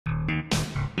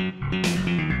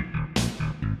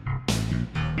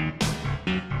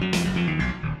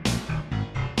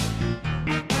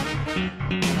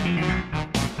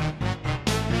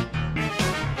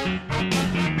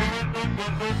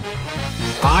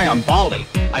Hi, I'm Baldy.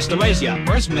 Nice to raise ya.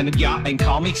 First minute ya and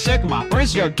call me Sigma.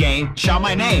 Where's your game? Shout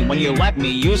my name when you let me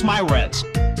use my Rizz.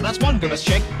 So that's one good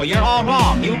chick, but you're all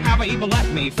wrong. You haven't even let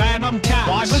me Phantom Cat.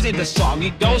 Why was it this song? You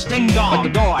goes ding dong. But the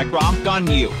door I gromp on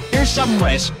you. Here's some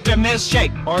Rizz, dim this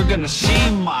shake, or gonna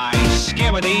see my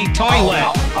skibbity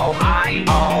toilet. Oh, hi,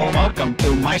 oh. Welcome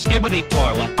to my skibbity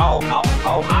toilet. Oh,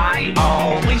 hi,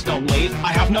 oh. Please don't leave,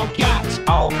 I have no cats.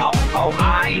 Oh,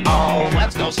 hi, oh.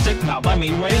 Let's go stick now, let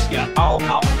me raise ya. Oh,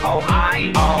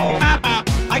 hi, oh.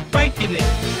 I breaking it.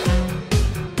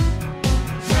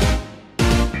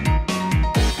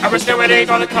 I was getting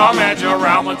on the comment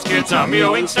around, let's get some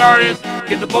mewing started.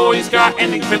 Get the boys got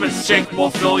ending pivots shake, we'll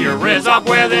fill your Rizz up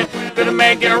with it. Gonna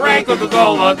make it rank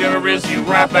Coca-Cola, give a Rizz you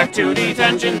right back to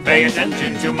detention. Pay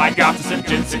attention to my Gyatts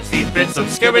engine, 60 bits of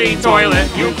skibbity toilet.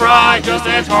 You cry, just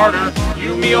edge harder,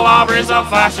 you meal I'll Rizz up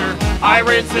faster. I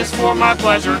Rizz this for my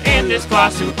pleasure, in this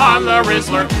class too, I'm the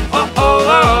Rizzler.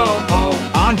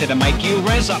 On to the make you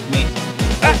Rizz up me.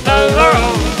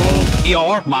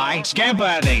 You're my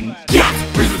scabbarding. Yeah,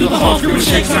 Rizz through the halls, screw and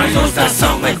shakes, and I knows that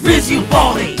sound like Rizz, you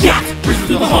baldy. Yeah, Rizz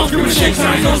through the halls, screw and shakes, and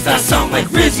I knows that sound like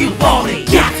Rizz, you baldy.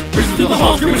 Yeah, Rizz through the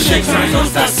halls, screw and shakes, and I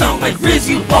knows that sound like Rizz,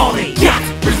 you baldy. Yeah,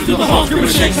 Rizz through the halls, screw and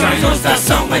shakes, and I knows that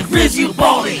sound like Rizz, you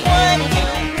baldy. 1,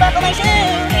 2, buckle my shoe,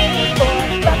 3, 4,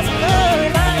 buckle some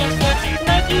good, 5, 6,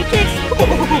 9, 2, 6.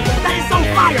 That is so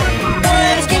fire!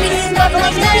 Skibbity buckle my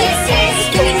 96,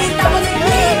 skibbity buckle my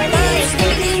 95,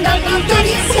 skibbity buckle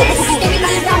 36,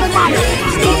 skibbity buckle my 50.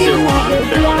 Get you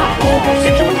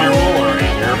with my roar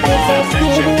and your full tension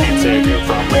can't save you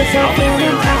from me. I'll leave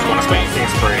your ass when I spank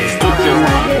this free. Get you with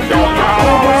my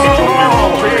roar,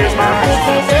 here's my full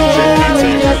tension can't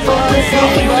save you from me. I'll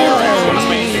leave your ass when I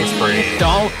spank this free.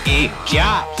 Don't eat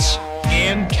Gyatts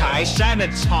in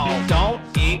Cenats hall. Don't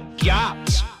eat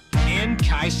Gyatts in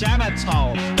Cenats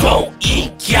hall. Don't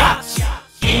eat Gyatts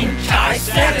in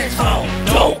Cenats hall.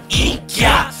 Don't eat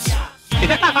Gyatts.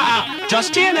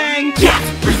 Just kidding. Yeah,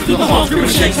 Rizz through the halls, screw and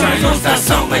shakes, and I knows that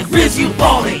sound like Rizz, you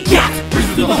baldy. Yeah,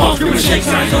 Rizz through the halls, screw and shakes,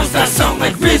 and I knows that sound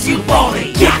like Rizz, you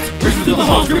baldy. Yeah, Rizz through the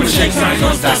halls, screw and shakes, and I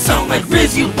knows that sound like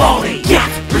Rizz, you baldy. Yeah,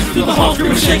 Rizz through the halls, screw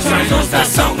and shakes, and I knows that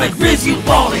sound like Rizz, you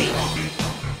baldy.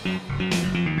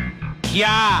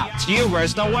 Gyatts, you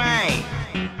Rizzed away.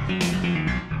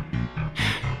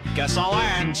 Guess I'll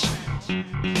end.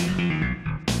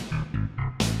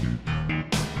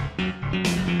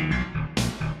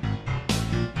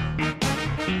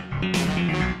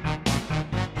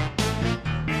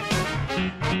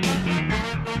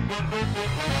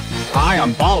 Hi,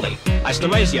 I'm Baldy. Nice to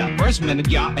raise ya. First minute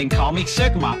ya and call me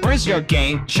Sigma. Where's your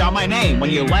game? Shout my name when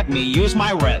you let me use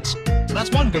my Rizz. So that's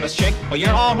one good chick, but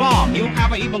you're all wrong. You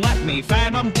haven't even let me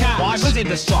Phantom Cat. Why was it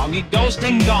this song? You goes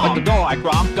ding dong. But the door I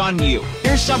gromp on you.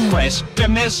 Here's some Rizz,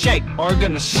 dim this shake, or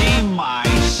gonna see my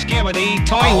skibbity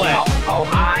toilet. Oh,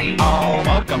 hi, oh.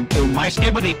 Welcome to my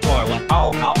skibbity toilet.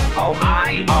 Oh,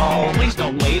 hi, oh. Please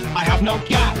don't leave, I have no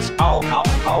cats. Oh,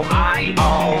 hi,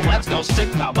 oh. Let's go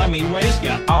stick now, let me raise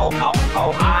ya. Oh,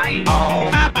 hi, oh.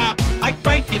 I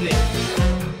breaking it.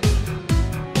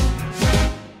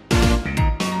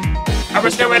 I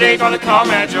was getting on the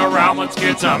comment around, let's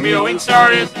get some mewing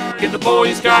started. Get the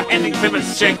boys got ending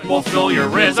pivots shake, we'll fill your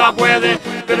Rizz up with it.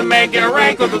 Gonna make it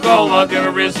rank Coca-Cola, give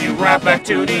a Rizz you right back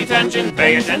to detention.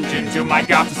 Pay attention to my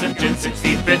Gyatts engine,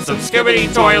 60 bits of skibbity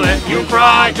toilet. You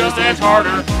cry, just edge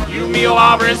harder, you meal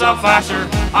I'll Rizz up faster.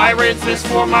 I Rizz this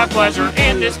for my pleasure,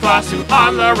 in this class too,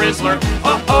 I'm the Rizzler.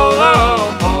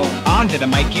 On to the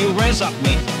make you Rizz up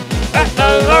me.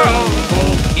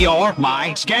 You're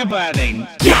my scabbarding.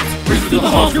 Yeah, Rizz through the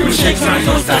halls, screw and shakes, and I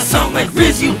knows that sound like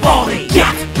Rizz, you baldy.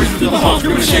 Yeah, Rizz through the halls,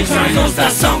 screw and shakes, and I knows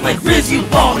that sound like Rizz, you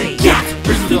baldy. Yeah,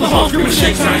 Rizz through the halls, screw and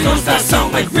shakes, and I knows that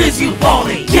sound like Rizz, you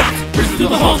baldy. Yeah, Rizz through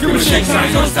the halls, screw and shakes, and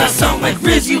I knows that sound like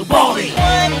Rizz, you baldy. 1,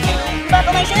 2,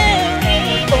 buckle my shoe,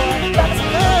 3, 4, buckle some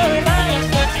good, 5,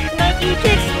 6, 9, 2,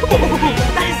 6.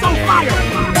 That is so fire!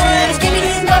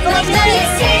 Skibbity buckle my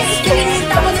 96, skibbity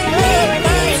buckle my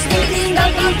 95, skibbity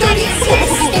buckle 36,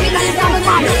 skibbity buckle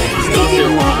my 50.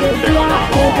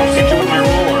 Get you with my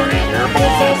roar and your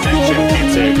full tension can't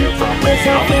save you from me.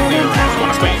 I'll leave your ass when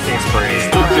I spank this free.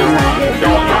 Get you with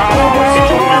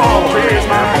my roar, here's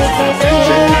my full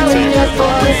tension can't save you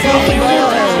from me. I'll leave your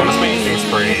ass when I spank this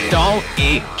free. Don't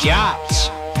eat Gyatts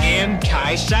in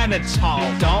Cenats hall.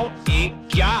 Don't eat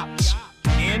Gyatts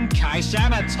in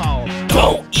Cenats hall.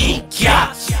 Don't eat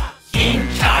Gyatts in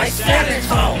Cenats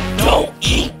hall. Don't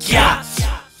eat Gyatts.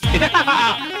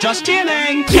 Just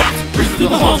kidding. Yeah, Rizz through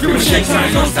the halls, screw and shakes, and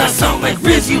I knows that sound like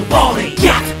Rizz, you baldy.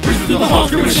 Yeah, Rizz through the halls,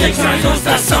 screw and shakes, and I knows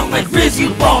that sound like Rizz, you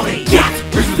baldy. Yeah,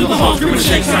 Rizz through the halls, screw and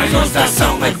shakes, and I knows that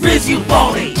sound like Rizz, you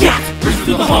baldy. Yeah, Rizz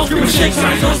through the the halls, screaming shake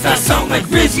signs, don't that sound like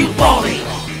Rizz, you baldy.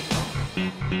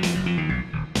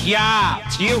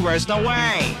 Gyatts, you rizzed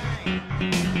away.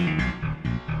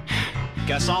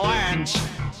 Guess I'll end.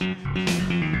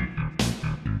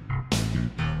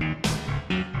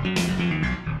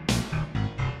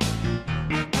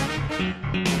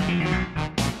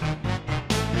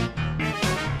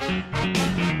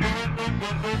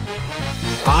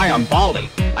 Hi, I'm Baldy.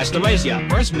 I still raise ya.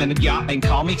 First minute ya and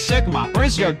call me Sigma.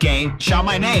 Where's your game? Shout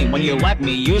my name when you let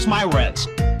me use my Rizz.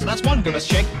 So that's one good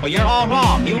chick, but you're all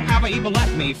wrong. You haven't even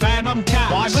let me Phantom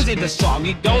Cat. Why was it this song?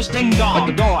 You ghost and gone. At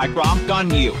the door I gromped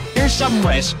on you. Here's some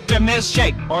Rizz. Trim this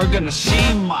shake, or gonna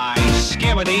see my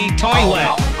skibbity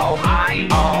toilet. Oh, hi,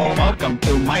 oh. Welcome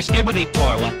to my skibbity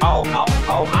toilet. Oh,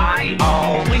 hi,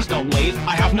 oh. Please don't leave.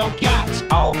 I have no cats.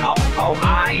 Oh,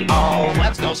 hi, oh.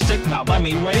 Let's go sick now. Let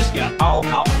me raise ya. Oh,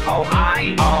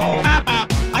 hi, oh.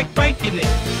 I breaking it.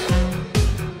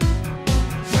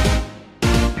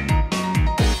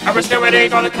 I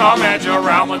exterminate on the comment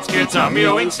around, let's get some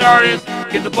mewing started.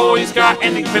 Get the boys got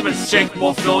ending pivots, shake,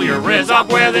 we'll fill your Rizz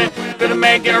up with it. Gonna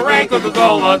make it rank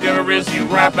Coca-Cola, gonna Rizz you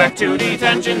right back to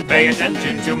detention. Pay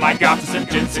attention to my Gyatts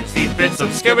engine, 60 bits of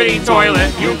skibbity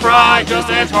toilet. You cry, just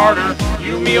edge harder,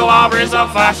 you meal, I'll Rizz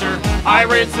up faster. I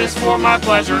Rizz this for my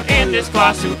pleasure, in this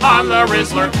class too, I'm the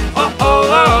Rizzler. Oh, oh,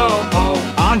 oh,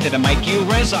 oh. On to the make you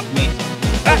Rizz up me.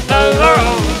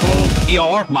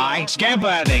 You're my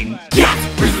scabbarding. Yeah,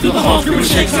 Rizz through the halls, screaming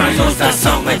shake signs, don't that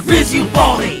sound like Rizz, you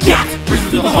baldy. Yeah, Rizz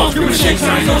through the halls, screaming shake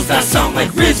signs, don't that sound like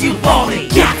Rizz, you baldy.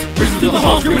 Yeah, Rizz through the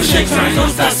halls, screaming shake signs,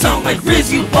 don't that sound like Rizz,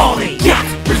 you baldy. Yeah,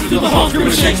 Rizz through the halls,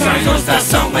 screaming shake signs, don't that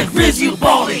sound like Rizz, you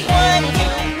baldy. 1,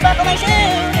 2, buckle my shoe.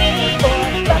 3,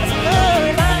 4, drop some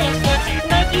good. 5,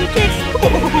 6, Nike kicks.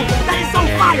 That is so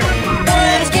fire.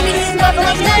 Skibbity, buckle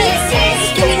my shoes.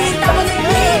 Skibbity, double the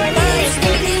green.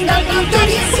 Skibbity, Nike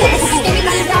kicks.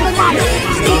 Skibbity, double the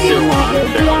green.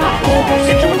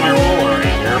 Hit you with my roar,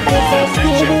 and your balls all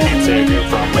tension can't save you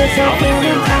from me. I'll leave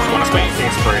your ass when I space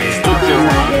is free. Stop your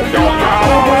run, don't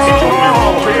know. Hit you with my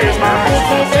roar, here's my balls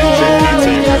all tension can't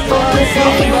save you from me.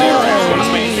 I'll leave your ass when I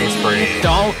space is free.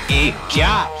 Don't eat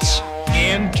Gyatts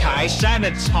in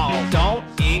Cenats hall. Don't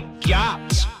eat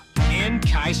Gyatts in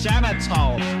Cenats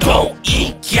hall. Don't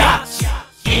eat Gyatts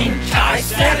in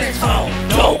Cenats hall.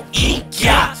 Don't eat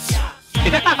Gyatts.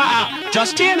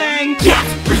 Just kidding. Yeah,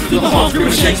 Rizz through the halls,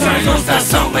 screaming shake signs, don't that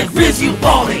sound like Rizz, you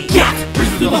baldy. Yeah,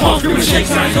 Rizz through the halls, screaming shake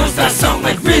signs, don't that sound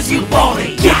like Rizz, you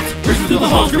baldy. Yeah, Rizz through the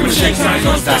halls, screaming shake signs,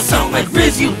 don't that sound like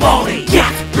Rizz, you baldy. Yeah,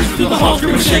 Rizz through the halls,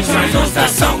 screaming shake signs, don't that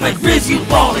sound like Rizz, you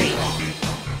baldy.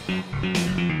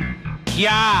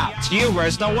 Gyatts, you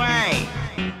rizzed away.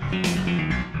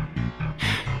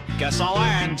 Guess I'll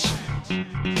end.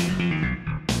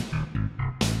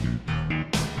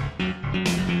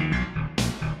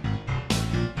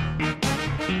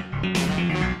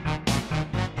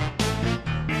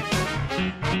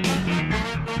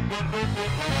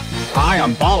 Hi,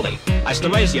 I'm Baldy. I still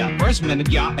raise ya. First minute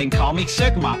ya and call me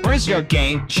Sigma. Where's your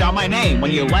game? Shout my name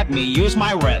when you let me use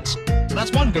my Rizz. So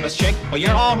that's one good chick, but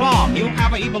you're all wrong. You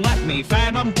haven't even let me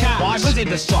Phantom Cat. Why was it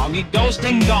this song? You ghost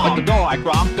and gone. At the door I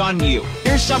gromped on you.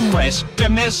 Here's some Rizz.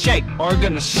 Trim this shake, or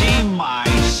gonna see my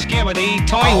skibbity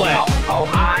toilet. Oh,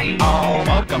 hi, oh.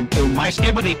 Welcome to my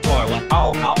skibbity toilet.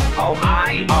 Oh,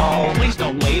 hi, oh. Please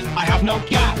don't leave. I have no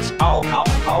cats. Oh,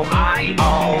 hi,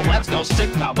 oh. Let's go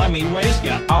sick now. Let me raise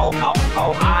ya. Oh,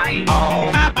 hi,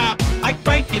 oh. I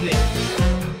breaking it.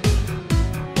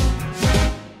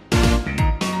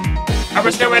 I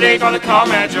exterminate on the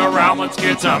comment around, let's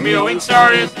get some mewing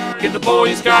started. Get the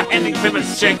boys got ending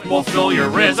pivots, shake, we'll fill your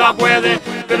Rizz up with it.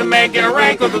 Gonna make it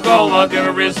rank Coca-Cola,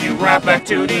 gonna Rizz you right back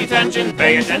to detention.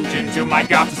 Pay attention to my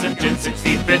Gyatts engine,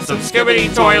 60 bits of skibbity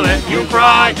toilet. You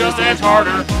cry, just edge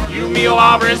harder, you meal,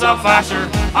 I'll Rizz up faster.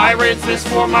 I Rizz this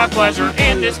for my pleasure,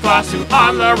 in this class too,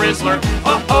 I'm the Rizzler.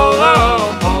 Oh, oh,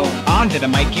 oh, oh. On to the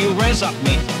make you Rizz up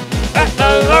me.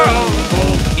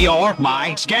 You're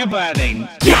my scabbarding.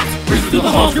 Yeah, Rizz through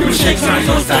the halls, screaming shake signs,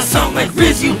 don't that sound like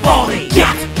Rizz, you baldy.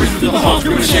 Yeah, Rizz through the halls,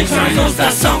 screaming shake signs, don't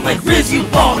that sound like Rizz, you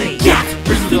baldy. Yeah,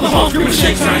 Rizz through the halls, screaming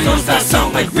shake signs, don't that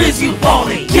sound like Rizz, you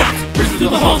baldy. Yeah, Rizz through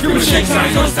the halls, screaming shake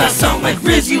signs, don't that sound like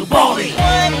Rizz, you baldy. 1,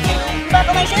 2,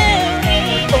 buckle my shoe.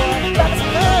 3, 4, drop some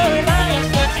good. 5,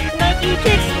 6, Nike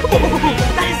kicks.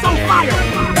 That is so fire.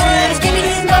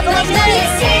 Skibbity, buckle my shoes.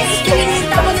 Skibbity,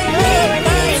 double the green.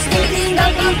 Skibbity,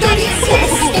 Nike kicks.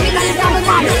 Skibbity, double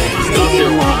the green.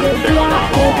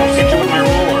 Hit you with my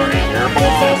roar, and your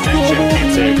balls all tension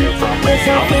can't save you from me.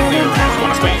 I'll leave your ass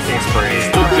when I space is free.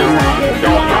 Stop your run,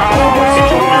 don't know. Hit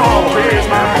you with my roar, here's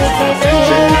my balls all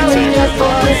tension can't save you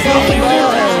from me. I'll leave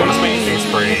your ass when I space is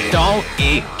free. Don't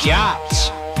eat Gyatts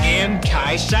in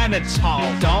Cenats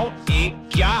hole. Don't eat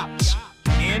gyatts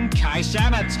in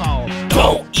Cenats hole.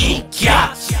 Don't eat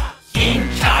gyatts in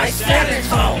Cenats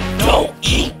hole. Don't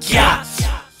eat gyatts.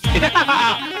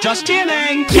 Just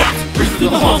kidding. Gyatts, Rizz through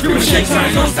the halls, screaming shake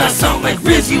signs. Don't that sound like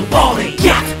Rizz, you balling.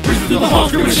 Gyatts, Rizz through the halls,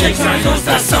 screaming shake signs. Don't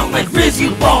that sound like Rizz,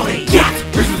 you balling.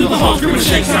 Gyatts, Rizz through the halls, screaming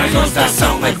shake signs. Don't that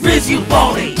sound like Rizz, you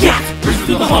balling. Gyatts, Rizz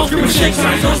through the halls, screaming shake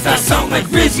signs. Don't that sound like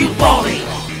Rizz, you balling.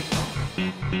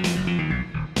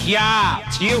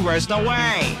 Gyatts, you rizzed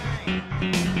away.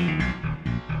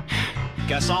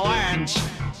 Guess I'll end.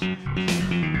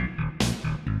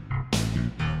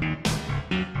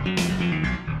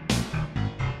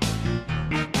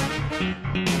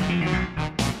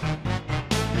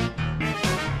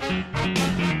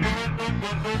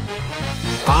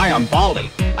 Hi, I'm Baldy.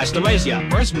 I still raise ya.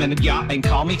 First minute ya and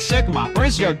call me Sigma.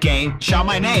 Where's your game? Shout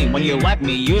my name when you let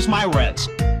me use my Rizz.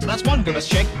 So that's one good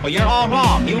chick, but you're all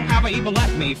wrong. You haven't even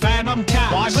let me Phantom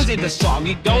Cat. Why was it this song?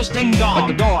 You ghost and gone. At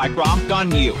the door I gromped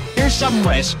on you. Here's some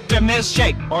Rizz. Dim this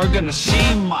shake, or gonna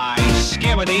see my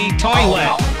skibbity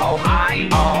toilet. Oh, hi,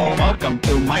 oh. Welcome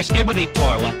to my skibbity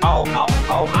toilet. Oh,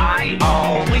 hi,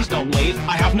 oh. Please don't leave.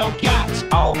 I have no cats.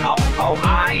 Oh,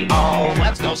 hi, oh.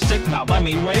 Let's go sick now. Let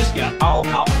me raise ya. Oh,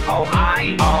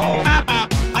 hi, oh.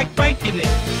 I created it.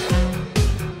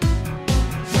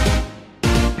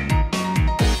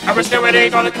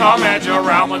 Every on the comment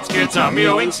around, let's get some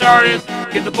mewing started.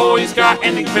 Get the boys got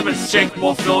ending pivots, shake,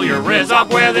 we'll fill your Rizz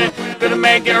up with it. Gonna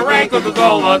make it rank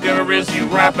Coca-Cola, gonna Rizz you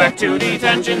right back to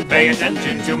detention. Pay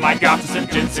attention to my Gyatts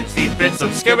ascension, 60 bits of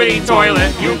skibbity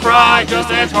toilet. You cry, just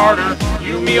edge harder,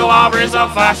 you meal, I'll Rizz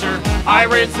up faster. I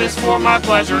Rizz this for my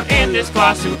pleasure, in this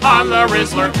class too, I'm the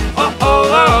Rizzler.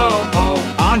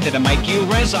 On to the make you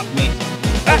Rizz up me.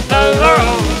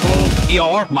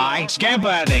 You're my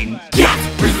skibbity.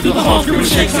 Gyatts, Rizz through the halls, screaming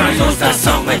shake signs. Don't that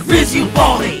sound like Rizz, you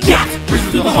balling. Gyatts,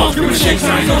 Rizz through the halls, screaming shake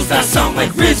signs. Don't that sound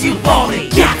like Rizz, you balling.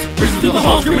 Gyatts, Rizz through the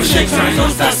halls, screaming shake signs.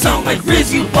 Don't that sound like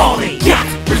Rizz, you balling.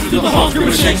 Gyatts, Rizz through the halls,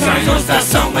 screaming shake signs. Don't that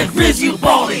sound like Rizz, you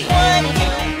balling. 1,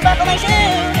 2, buckle my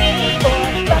shoes. 3,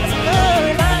 4, drop some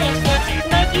good. 5,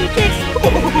 6, Nike kicks.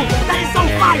 That is so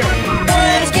fire.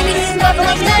 Skibbity, buckle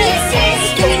my shoes.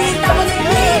 Skibbity, buckle my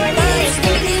shoes.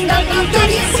 Skibbity, buckle my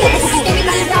shoes.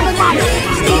 Skibbity, buckle my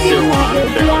shoes.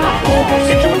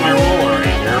 Hit you with my roar,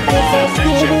 and your whole false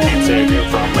tension can't save you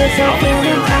from me. I'll leave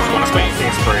your ass when I space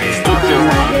is free. Stop your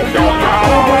run, don't know.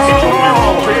 Hit you with my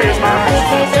roar, is my whole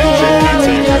false tension can't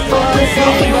save you from me.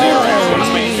 I'll leave your ass when I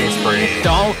space is free.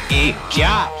 Don't eat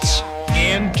gyatts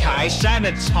in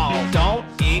Cenats hole. Don't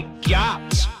eat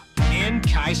gyatts in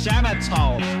Cenats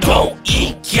hole. Don't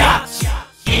eat gyatts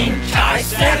in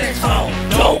Cenats hole.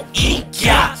 Don't eat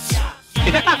gyatts.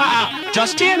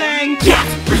 Just kidding.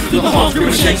 Gyatts, Rizz through the halls,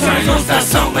 screaming shake signs. Don't that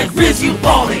sound like Rizz, you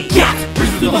balling. Gyatts,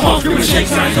 Rizz through the halls, screaming shake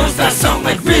signs. Don't that sound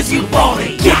like Rizz, you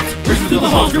balling. Gyatts, Rizz through the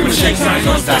halls, screaming shake signs.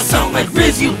 Don't that sound like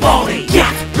Rizz, you balling.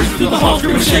 Gyatts, Rizz through the halls,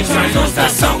 screaming shake signs. Don't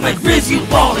that sound like Rizz, you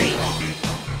balling.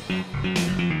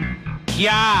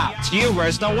 Gyatts, you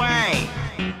rizzed away.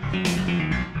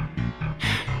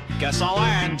 Guess I'll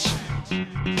end.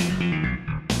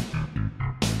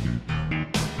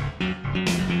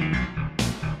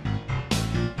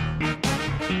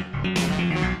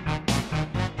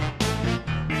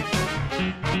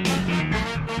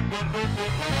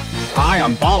 Hi,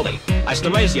 I'm Baldy. I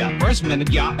still raise ya. First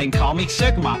minute ya and call me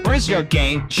Sigma. Where's your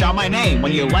game? Shout my name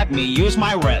when you let me use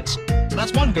my Rizz. So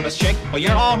that's one good chick, but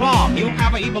you're all wrong. You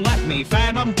haven't even let me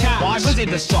Phantom Cat. Why was it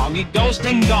this song? You ghost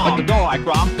and gone. At the door I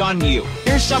gromped on you.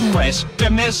 Here's some Rizz.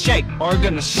 Dim this shake, or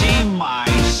gonna see my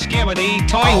skibbity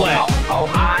toilet. Oh,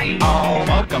 hi, oh.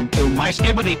 Welcome to my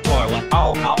skibbity toilet.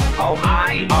 Oh,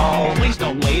 hi, oh. Please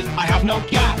don't leave. I have no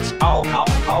cats. Oh,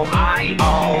 hi,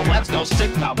 oh. Let's go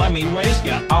sick now. Let me raise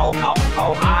ya. Oh,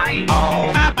 hi,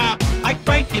 oh. I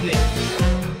created it.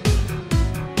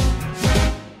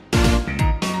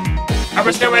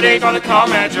 Every on the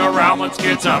comment around, let's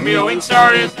get some mewing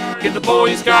started. Get the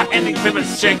boys got ending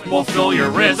pivots, shake, we'll fill your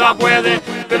Rizz up with it.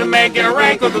 Gonna make it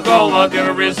rank Coca-Cola,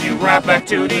 gonna Rizz you right back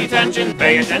to detention.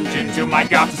 Pay attention to my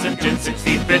Gyatts ascension,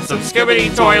 60 bits of skibbity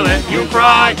toilet. You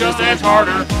cry, just edge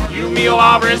harder, you meal,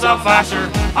 I'll Rizz up faster.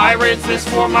 I Rizz this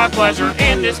for my pleasure,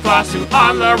 in this class too,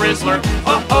 I'm the Rizzler.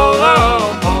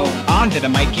 On to the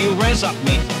make you Rizz up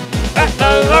me.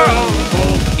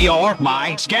 You're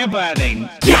my skibbity.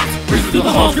 Gyatts, Rizz through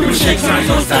the halls, screaming shake signs.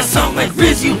 Don't that sound like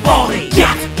Rizz, you balling.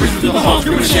 Gyatts, Rizz through the halls,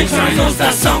 screaming shake signs. Don't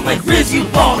that sound like Rizz, you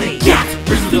balling. Gyatts,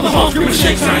 Rizz through the halls, screaming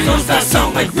shake signs. Don't that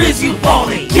sound like Rizz, you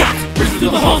balling. Gyatts, Rizz through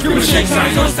the halls, screaming shake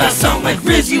signs. Don't that sound like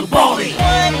Rizz, you balling.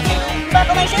 1, 2,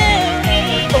 buckle my shoes.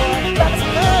 3, 4, drop some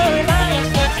good. 5,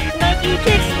 6, Nike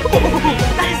kicks.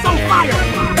 That is so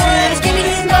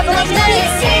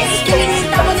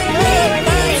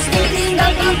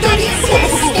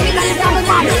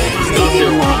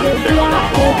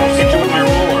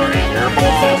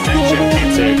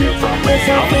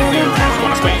I'll leave your ass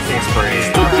on a spacing spree.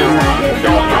 Start to run,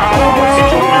 don't know. Sit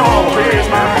your mirror, raise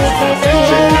my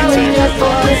can't save your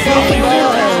thoughts. I'll leave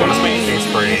your ass on a spacing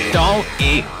spree. Don't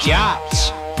eat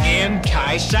gyatts in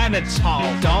Cenats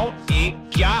hole. Don't eat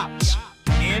gyatts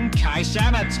in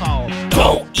Cenats hole.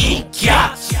 Don't eat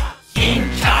gyatts in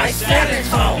Cenats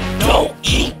hole. Don't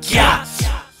eat gyatts.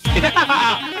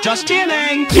 Just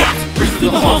kidding! Yeah, Rizz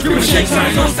through the halls, screaming shake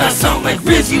signs, don't that sound like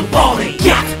Rizz, you baldy.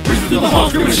 Yeah, Rizz through the halls,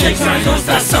 screaming shake signs, don't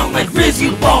that sound like Rizz,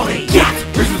 you baldy. Yeah,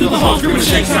 Rizz through the halls, screaming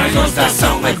shake signs, don't that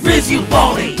sound like Rizz, you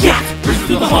baldy. Yeah, Rizz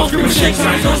through the halls, screaming shake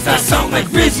signs, don't that sound like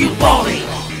Rizz, you baldy.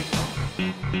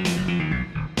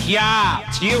 Yeah,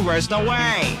 you rizzed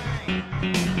away.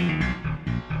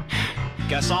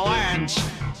 Guess I'll end.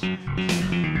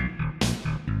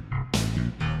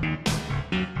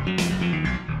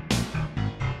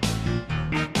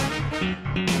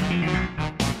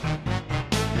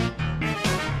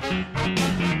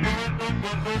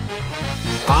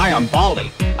 Hi, I'm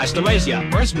Baldy. Nice to raise ya.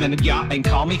 First minute ya and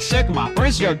call me Sigma.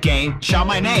 Where's your game? Shout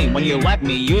my name when you let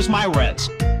me use my Rizz.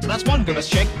 So that's one good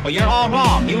chick, but you're all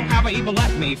wrong. You haven't even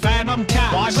let me phantom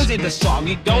tap. Why was it this song?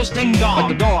 You ghost and gone. At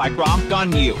the door I grommed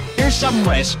on you. Here's some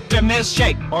Rizz to miss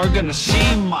shake. Or gonna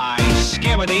see my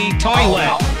skibbity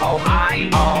toilet. Oh, hi,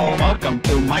 oh. Welcome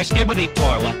to my skibbity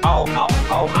toilet. Oh,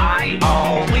 hi,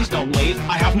 oh. Please don't leave.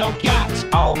 I have no gyatts.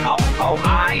 Oh,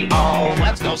 hi, oh.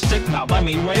 Let's go stick now. Let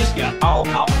me raise ya. Oh,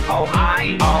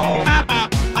 hi, oh.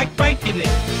 I breaking it.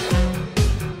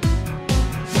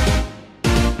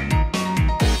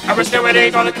 I risk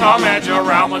everything on the comment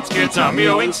around. Let's get some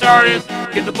mewing started.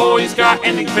 Get the boys got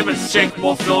ending pivots shake.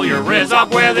 We'll fill your Rizz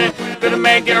up with it. Gonna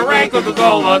make it rank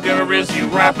Coca-Cola. Gonna Rizz you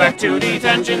right back to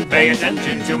detention. Pay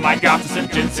attention to my Gyatts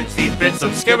ascension. 16 bits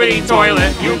of skibbity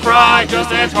toilet. You cry,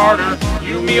 just edge harder.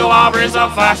 You meal, I'll Rizz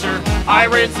up faster. I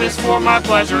Rizz this for my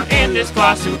pleasure. In this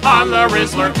class too, I'm the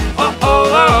Rizzler.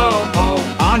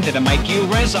 Oh. On to make you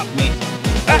Rizz up me.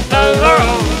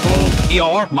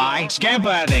 You're my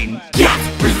skibbity. Yeah,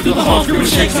 Rizz through the halls, screaming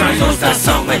shake signs, don't that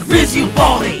sound like Rizz, you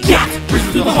baldy. Yeah,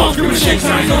 Rizz through the halls, screaming shake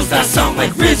signs, don't that sound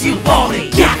like Rizz, you baldy.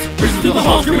 Yeah, Rizz through the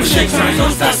halls, screaming shake signs,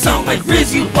 don't that sound like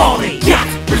Rizz, you baldy. Yeah,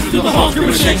 Rizz through the halls,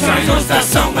 screaming shake signs, don't that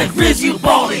sound like Rizz, you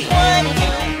baldy. 1,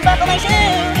 2, buckle my shoe,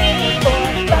 3,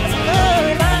 4, buckle some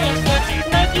good, 5,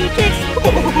 6, Nike kicks.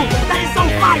 That is so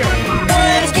fire!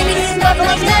 Skibbity, buckle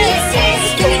my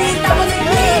shoes, skibbity, buckle my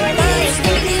shoes,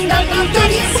 skibbity, buckle my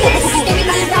shoes,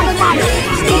 skibbity, buckle my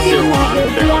shoes.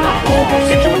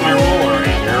 Sit your mirror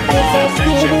in your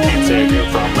position. Can't save you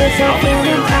from it. I'll leave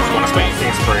your ass on a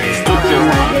spacing spree. Start to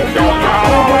run, don't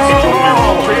know. Sit your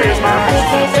mirror, raise my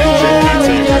position. Can't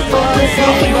save you from it.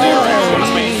 I'll leave your ass on a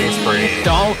spacing spree.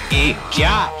 Don't eat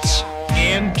gyatts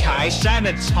in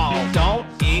Cenats hole. Don't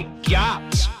eat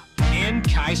gyatts in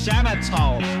Cenats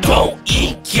hole. Don't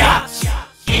eat gyatts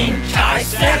in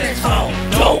Cenats hole.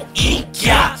 Don't eat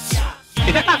gyatts.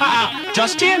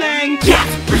 Just kidding! Yeah,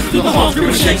 Rizz through the halls,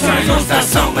 screaming shake signs, don't that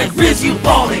sound like Rizz, you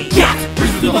baldy. Yeah,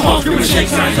 Rizz through the halls, screaming shake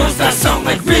signs, don't that sound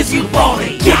like Rizz, you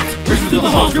baldy. Yeah, Rizz through the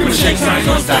halls, screaming shake signs,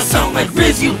 don't that sound like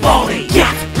Rizz, you baldy.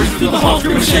 Yeah, Rizz through the halls,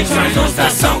 screaming shake signs, don't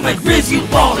that sound like Rizz, you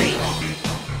baldy.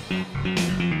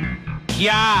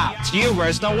 Yeah, you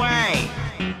rizzed away.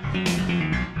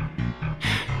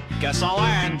 Guess I'll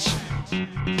end.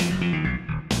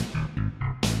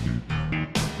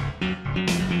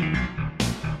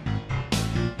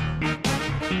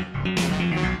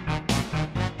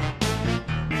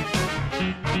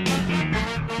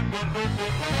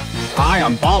 Hi,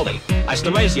 I'm Baldy. Nice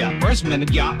to raise ya. First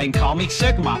minute ya and call me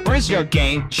Sigma. Where's your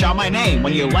game? Shout my name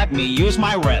when you let me use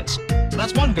my Rizz. So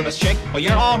that's one good chick, but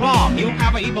you're all wrong. You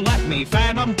haven't even let me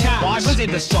phantom tap. Why was it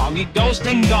this song? You ghost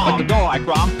and gone. At the door I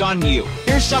grommed on you.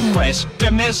 Here's some Rizz to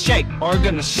miss shake. Or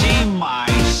gonna see my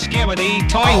skibbity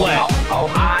toilet. Oh,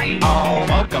 hi, oh.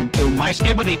 Welcome to my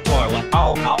skibbity toilet.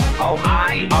 Oh,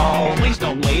 hi, oh. Please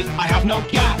don't leave. I have no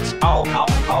gyatts. Oh,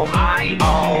 hi,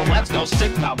 oh. Let's go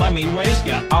stick now. Let me raise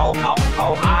ya. Oh,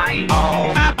 hi,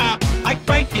 oh. I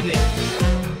breaking it.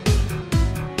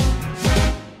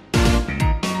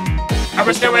 I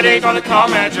risk everything on the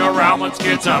comment around. Let's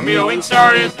get some mewing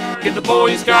started. Get the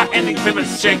boys got ending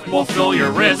pivots shake. We'll fill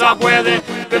your Rizz up with it.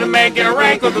 Gonna make it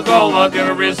rank Coca-Cola.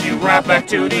 Gonna Rizz you right back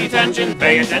to detention.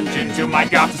 Pay attention to my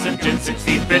Gyatts ascension.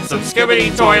 16 bits of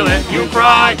skibbity toilet. You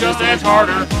cry, just edge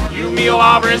harder. You meal,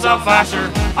 I'll Rizz up faster.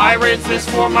 I Rizz this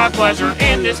for my pleasure.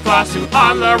 In this class too,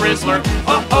 I'm the Rizzler.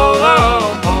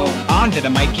 On to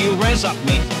make you Rizz up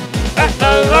me.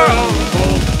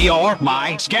 You're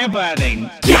my skibbity.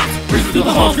 Yeah, Rizz through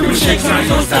the halls, screaming shake signs,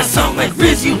 don't that sound like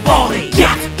Rizz, you baldy.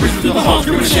 Yeah, Rizz through the halls,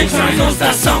 screaming shake signs, don't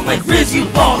that sound like Rizz, you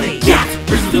baldy. Yeah,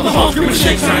 Rizz through the halls, screaming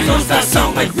shake signs. Don't stop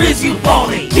sound like Rizz, you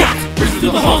balling. Yeah, Rizz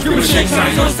through the halls, screaming shake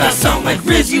signs. Don't stop sound like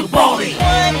Rizz, you balling. 1, 2,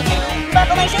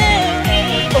 buckle my shoes.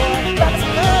 3, 4, drop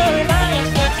some good.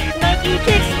 5, 6, Nike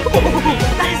kicks.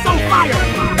 That is so fire.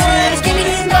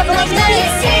 Skibbity, buckle my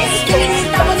shoes. Skibbity,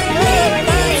 double the green.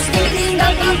 Skibbity,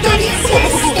 Nike kicks.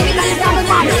 Skibbity, double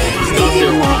the green. Get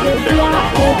you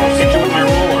in my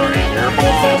roar. Your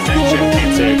balls attention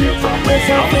can't save you from me.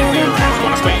 I'll leave your ass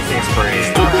when a space is free.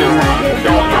 Stop your run,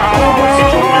 don't run.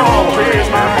 Get you in my roar. Here's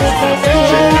my balls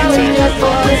attention can't save you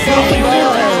from me. I'll leave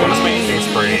your ass when a space is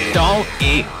free. Don't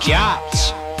eat gyatts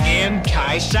in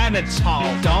Cenats hall.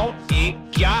 Don't eat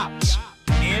gyatts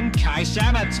in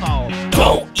Cenats hall.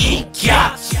 Don't eat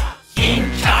gyatts in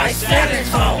Cenats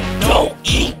home. Don't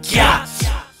eat gyatts.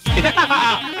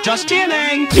 Just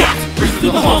kidding. Yeah, Rizz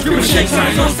through the halls, screaming shake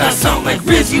signs. Don't stop sound like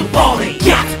Rizz, you balling.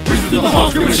 Yeah, Rizz through the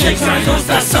halls, screaming shake signs. Don't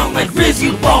stop sound like Rizz,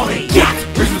 you balling. Yeah,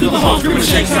 Rizz through the halls, screaming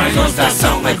shake signs. Don't stop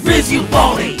sound like Rizz, you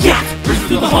balling. Yeah, Rizz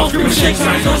through the halls, screaming shake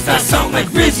signs. Don't stop sound like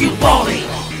Rizz, you balling.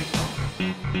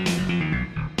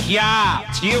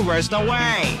 Gyatts, you rizzed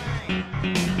away.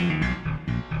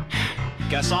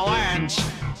 Guess I'll end.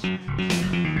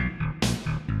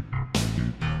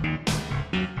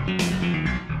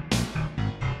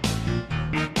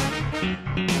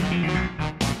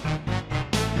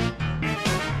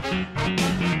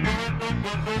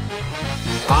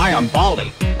 Hi, I'm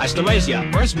Baldy. Nice to raise ya.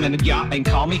 First minute ya and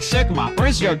call me Sigma.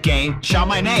 Where's your game? Shout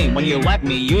my name when you let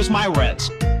me use my Rizz.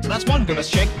 So that's one good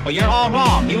chick, but you're all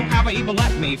wrong. You haven't even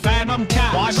let me Phantom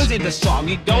Cat. Why was it this song?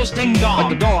 It goes ding dong. But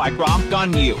the door I gromped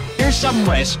on you. Here's some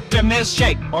Rizz, to miss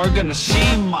shake, or gonna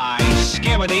see my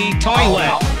skibbity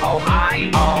toilet. Oh,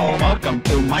 hi, oh. Welcome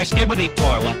to my skibbity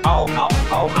toilet. Oh,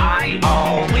 hi,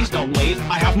 oh. Please don't leave,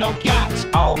 I have no cats.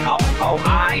 Oh,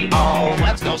 hi, oh.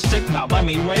 Let's go sick now, let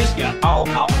me raise ya. Oh,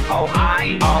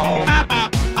 hi, oh.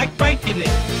 I breaking it.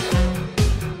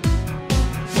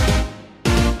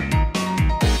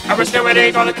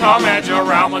 Opportunity gonna come at you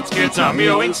around. Let's get some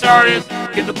mewing started.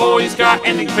 Get the boys got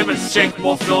ending pivots shake.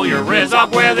 We'll fill your Rizz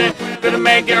up with it. Gonna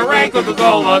make it rank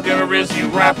Coca-Cola. Gonna Rizz you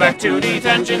right back to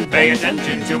detention. Pay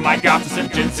attention to my Gyatts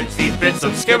ascension. 16 bits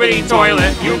of skibbity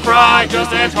toilet. You cry,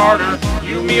 just edge harder.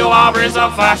 You meal, I'll Rizz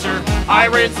up faster. I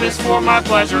Rizz this for my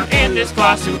pleasure. In this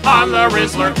class too, I'm the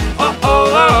Rizzler. Oh, oh,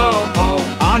 oh, oh.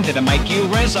 On to make you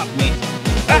Rizz up me.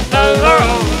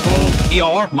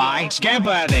 You're my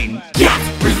skibbity. Yeah,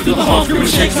 Rizz through the halls, screaming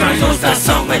shake signs. Don't stop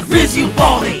sound like Rizz, you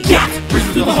balling. Yeah,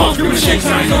 Rizz through the halls, screaming shake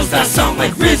signs. Don't stop sound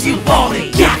like Rizz, you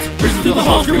balling. Yeah, Rizz through the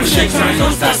halls, screaming shake signs.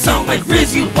 Don't stop sound like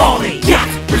Rizz, you balling. Yeah,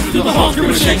 Rizz through the halls,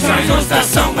 screaming shake signs. Don't stop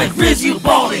sound like Rizz, you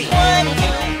balling. 1,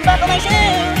 2, buckle my shoes.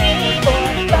 3,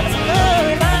 4, drop some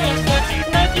good. 5,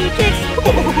 6, Nike kicks.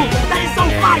 That is so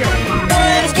fire.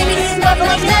 Skibbity, buckle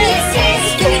my shoes.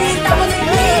 Skibbity, double the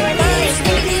green.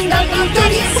 Skibbity, Nike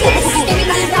kicks.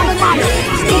 Skibbity, double the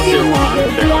green. Get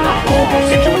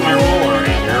you in my roar.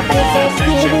 Your balls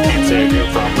attention can't save you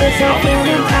from me. I'll leave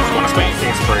your ass when a space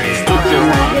is free. Stop your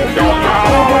run, don't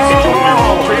run. Get you in my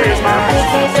roar. Here's my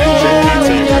balls attention can't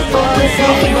save you from me.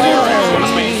 I'll leave your ass when a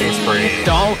space is free.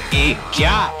 Don't eat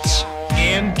gyatts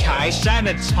in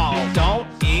Cenats hall. Don't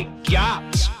eat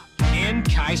gyatts in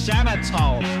Cenats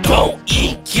hall. Don't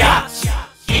eat gyatts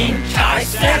in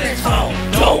Cenats home.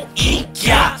 Don't eat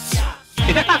gyatts.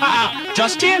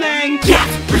 Just kidding. Yeah,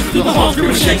 Rizz through the halls,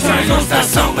 screaming shake signs. Don't stop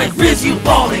sound like Rizz, you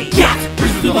balling. Yeah,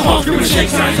 Rizz through the halls, screaming shake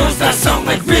signs. Don't stop sound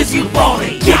like Rizz, you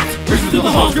balling. Yeah, Rizz through the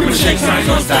halls, screaming shake signs.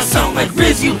 Don't stop sound like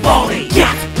Rizz, you balling.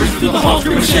 Yeah, Rizz through the halls,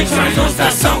 screaming shake signs. Don't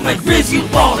stop sound like Rizz, you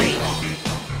balling.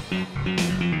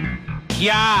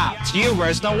 Gyatts, you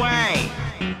rizzed away.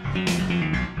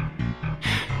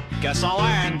 Guess I'll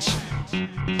end.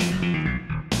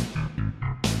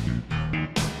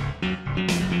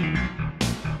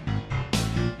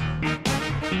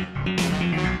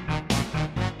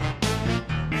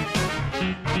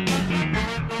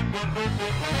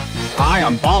 Hi,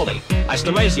 I'm Baldy. Nice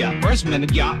to raise ya. First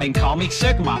minute ya and call me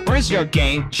Sigma. Where's your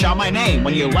game? Shout my name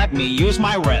when you let me use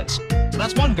my Rizz. So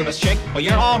that's one good chick, but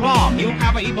you're all wrong. You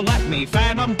haven't even let me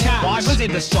Phantom Cat. Why was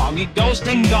it this song? It goes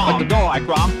ding dong. But the door I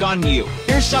gromped on you.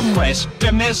 Here's some Rizz,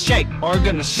 to miss shake, or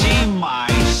gonna see my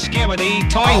skibbity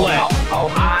toilet. Oh,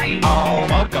 hi, oh.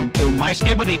 Welcome to my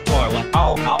skibbity toilet.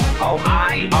 Oh,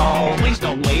 hi, oh. Please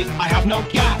don't leave, I have no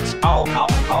cats. Oh,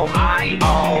 hi,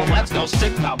 oh. Let's go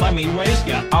sick now, let me raise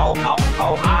ya. Oh,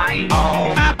 hi,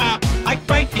 oh. I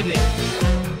breaking it.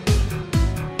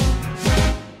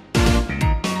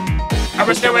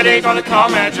 Opportunity gonna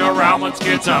come at you around. Let's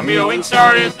get some mewing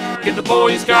started. Get the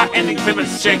boys got ending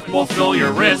pivots shake. We'll fill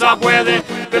your Rizz up with it.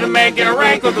 Gonna make it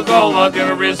rank Coca-Cola.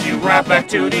 Gonna Rizz you right back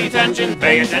to detention.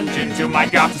 Pay attention to my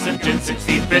Gyatts engine.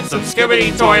 16 bits of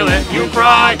skibbity toilet. You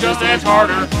cry, just edge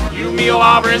harder. You meal,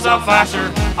 I'll Rizz up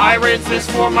faster. I Rizz this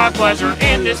for my pleasure.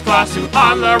 In this class too,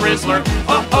 I'm the Rizzler.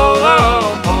 Oh,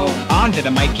 oh, oh, oh. On to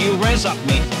the mic, you Rizz up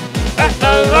me.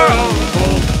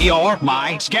 You're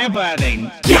my skateboarding.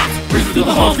 Yeah, Rizz through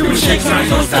the halls, screaming shake signs,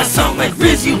 knows that sound like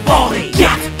Rizz, you balling.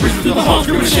 Yeah, Rizz through the halls,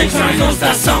 screaming shake signs, knows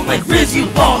that sound like Rizz, you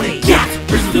balling. Yeah,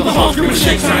 Rizz through the halls, screaming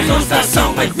shake signs, knows that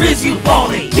sound like Rizz, you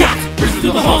balling. Yeah, Rizz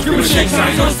through the halls, screaming shake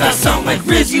signs, knows that sound like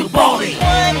Rizz, you balling.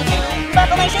 1, 2,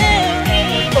 buckle my shoe,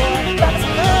 3, 4, buckle some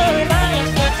clothes, 5,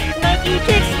 6, Nike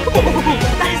kicks.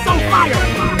 That is so fire!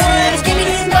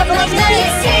 Skibbity, buckle my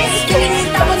shoes,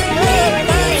 skibbity, buckle my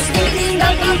shoes, skibbity,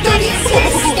 buckle my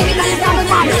shoes, skibbity, buckle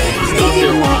my shoes.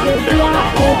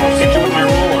 Get you in my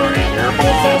roller, your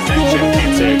balls attention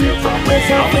can't save you from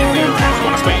myself. Your ass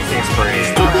wanna space this free.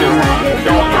 Stop your run,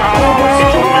 don't follow.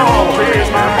 Get you in my roller,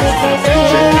 here's my balls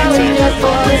attention can't save you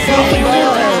from myself.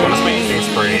 Your ass wanna space this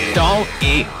free. Don't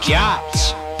eat Gyatts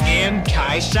in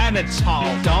Cenats hall.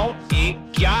 Don't eat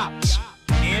Gyatts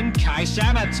in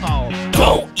Cenats hall.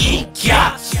 Don't eat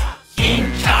Gyatts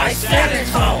in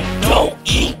Cenats hall. Don't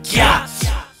eat Gyatts.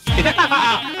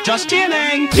 Just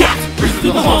kidding! Yeah, Rizz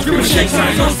through the halls, screaming shake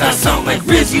signs, knows that sound like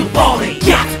Rizz, you balling.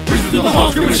 Yeah, Rizz through the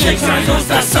halls, screaming shake signs, knows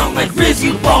that sound like Rizz,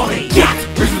 you balling. Yeah,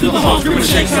 Rizz through the halls, screaming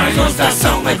shake signs, knows that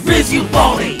sound like Rizz, you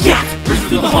balling. Yeah, Rizz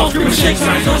through the halls, screaming shake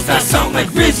signs, knows that sound like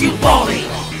Rizz, you balling.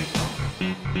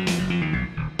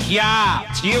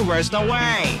 Gyatts, you Rizzed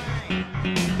away.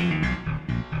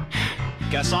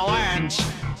 Guess I'll end.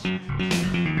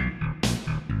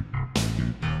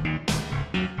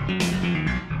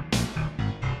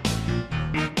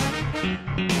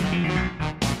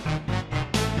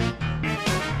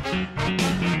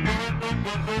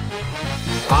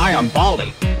 Hi, I'm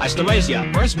Baldy. Nice to raise ya.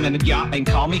 First minute ya and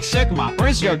call me Sigma.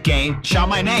 Where's your game? Shout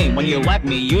my name when you let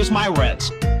me use my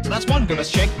Rizz. So that's one good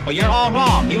chick, but you're all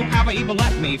wrong. You haven't even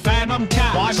let me Phantom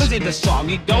Cat. Why was it this song?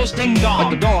 It goes ding dong. But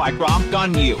the door I gromp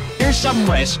on you. Here's some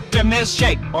Rizz to miss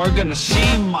shake, or gonna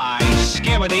see my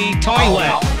skibbity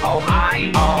toilet. Oh,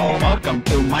 hi, oh. Welcome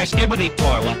to my skibbity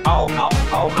toilet. Oh,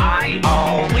 hi,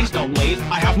 oh. Please don't leave.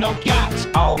 I have no Gyatts.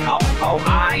 Oh,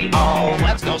 hi, oh.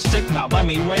 Let's go Sigma. Let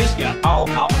me raise ya. Oh,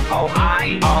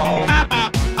 hi, oh.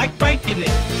 I breaking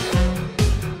it.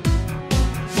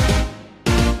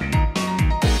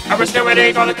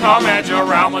 Everybody gonna come at you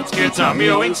around, let's get some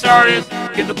mewing started.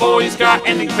 Get the boys got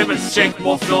ending pivots, shake,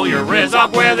 we'll fill your Rizz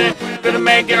up with it. Gonna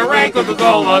make it rank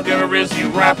Coca-Cola, gonna Rizz you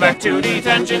right back to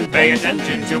detention. Pay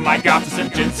attention to my Gyatts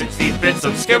engine, 16 bits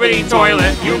of skibbity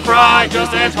toilet. You cry,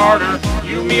 just edge harder.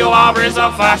 You meal, I'll Rizz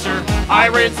up faster. I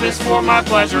Rizz this for my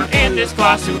pleasure. In this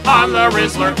class too, I'm the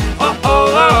Rizzler. Oh,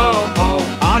 oh, oh,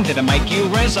 oh. On to the mic, you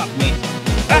Rizz up me.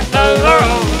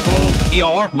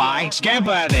 You're my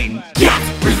skateboarding. Yeah,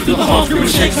 Rizz through the halls, screaming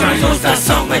shake signs, knows that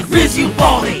sound like Rizz, you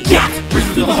balling. Yeah,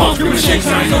 Rizz through the halls, screaming shake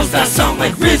signs, knows that sound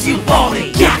like Rizz, you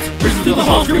balling. Yeah, Rizz through the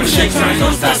halls, screaming shake signs,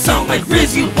 knows that sound like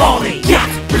Rizz, you balling. Yeah,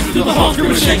 Rizz through the halls,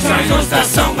 screaming shake signs, knows that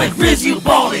sound like Rizz, you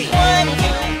balling. 1,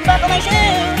 2, buckle my shoe,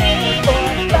 3,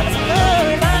 4, buckle some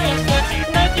clothes, 5,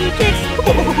 6, Nike kicks.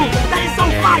 That is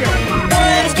so fire!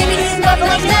 Skibbity, buckle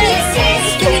my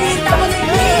shoes, skibbity, buckle my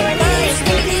shoes,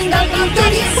 skibbity, buckle my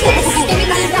shoes,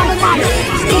 skibbity, buckle my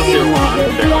shoes.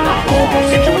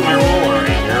 Get you in my roller,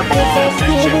 your balls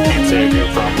attention can't save you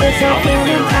from myself.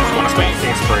 Your ass wanna space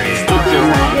this free. Stop your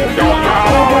run, don't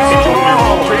follow. Get you in my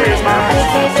roller, here's my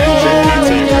balls attention can't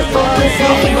save you from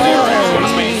myself. Your ass wanna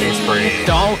space this free.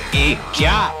 Don't eat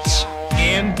Gyatts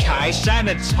in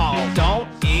Cenats hall. Don't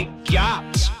eat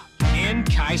Gyatts in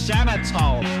Cenats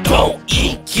hall. Don't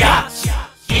eat Gyatts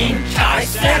in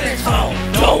Cenats hall.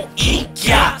 Don't eat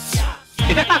Gyatts.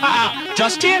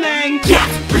 Just kidding! Yeah,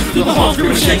 Rizz through the halls,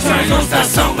 screaming shake signs, knows that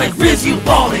sound like Rizz, you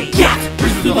balling. Yeah,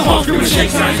 Rizz through the halls, screaming shake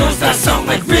signs, knows that sound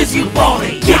like Rizz, you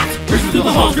balling. Yeah, Rizz through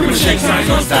the halls, screaming shake signs,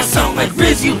 knows that sound like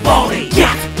Rizz, you balling.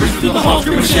 Yeah, Rizz through the halls,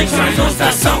 screaming shake signs, knows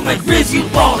that sound like Rizz, you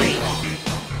balling.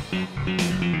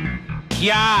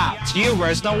 Gyatts, you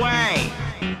Rizzed away.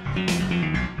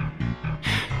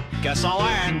 Guess I'll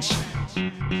end.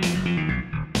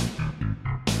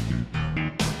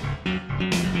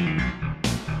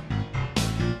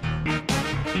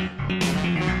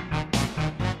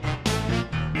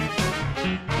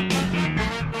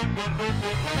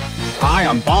 Hi,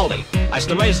 I'm Baldy. Nice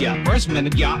to raise ya. First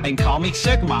minute ya and call me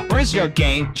Sigma. Where's your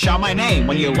game? Shout my name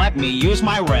when you let me use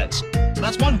my Rizz. So So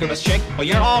that's one goodness chick, but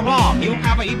you're all wrong. You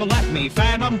haven't even let me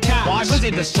phantom tap. Why was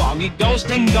it this song? It goes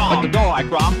ding dong. But the door I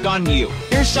gromp on you.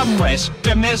 Here's some risk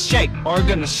to miss shake, or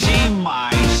gonna see my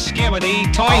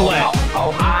skibbity toilet.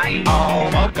 Oh, hi,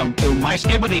 oh. Welcome to my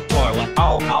skibbity toilet.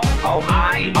 Oh,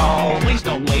 hi, oh. Please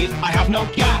don't leave, I have no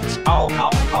gyatts. Oh,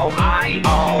 hi,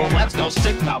 oh. Let's go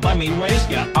sick now, let me raise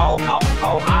ya. Oh,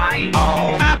 hi,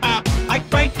 oh. I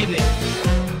breaking it.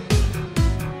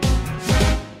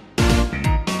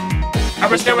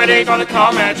 Opportunity gonna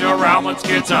come at you around. Let's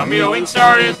get some mewing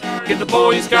started. Get the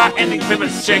boys got ending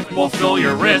pivots shake. We'll fill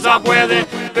your Rizz up with it.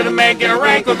 Gonna make it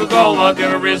rain Coca-Cola.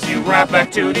 Gonna Rizz you right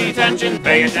back to detention.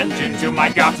 Pay attention to my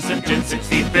Gyatts ascension.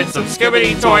 60 bits of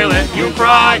skibbity toilet. You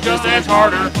cry just as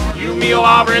harder. You meal,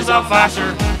 I'll Rizz up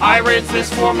faster. I Rizz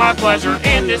this for my pleasure.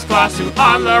 In this class too,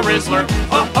 I'm the Rizzler.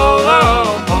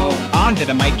 On to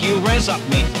the mic, you Rizz up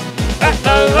me.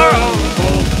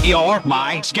 You're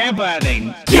my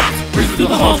scabbarding. Yeah, Rizz through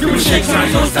the halls, screaming shake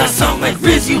signs, don't that sound like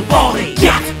Rizz, you baldy.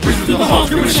 Yeah, Rizz through the halls,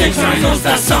 screaming shake signs, don't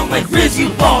that sound like Rizz, you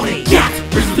baldy. Yeah,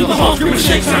 Rizz through the halls, screaming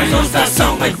shake signs, don't that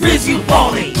sound like Rizz, you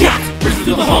baldy. Yeah, Rizz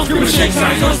through the halls, screaming shake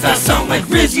signs, don't that sound like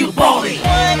Rizz, you baldy. 1,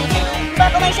 2,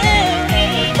 buckle my shoe,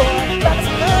 3, 4, buckle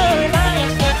some good,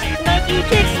 5, 6, Nike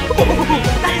kicks.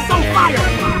 That is so fire!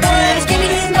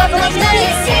 Skibbity buckle my shoe,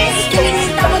 6,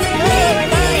 skibbity double the hood,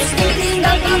 5, skibbity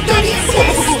buckle my shoe,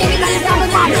 6, skibbity double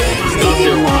the hood.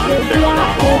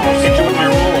 Get you in your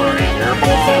roar, and your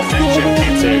balls tension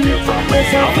can't save you from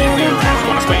myself. Your ass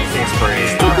wanna space this free.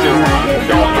 Stop your run,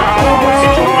 don't go.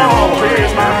 Get you in your roar,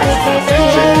 cheers, my balls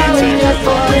tension can't save you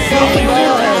from myself.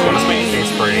 Your ass wanna space this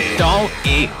free. Don't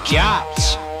eat gyatts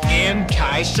in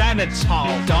Cenats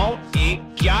home. Don't eat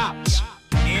gyatts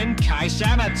in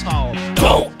Cenats home.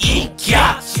 Don't eat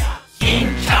Gyatts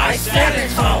in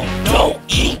Cenats home. Don't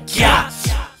eat Gyatts.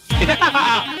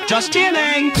 Just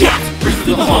kidding. Yeah, Rizz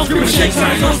through the halls, screaming shake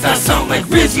signs, don't that sound like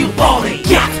Rizz, you baldy.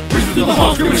 Yeah, Rizz through the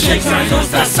halls, screaming shake signs, don't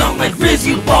that sound like Rizz,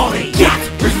 you baldy. Yeah,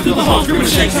 Rizz through the halls, screaming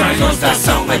shake signs, don't that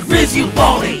sound like Rizz, you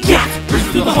baldy. Yeah,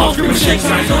 Rizz through the halls, screaming shake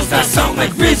signs, don't that sound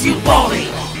like Rizz, you baldy.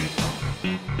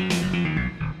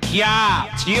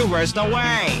 Gyatts, you Rizzed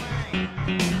away.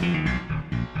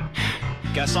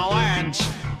 Guess I'll end.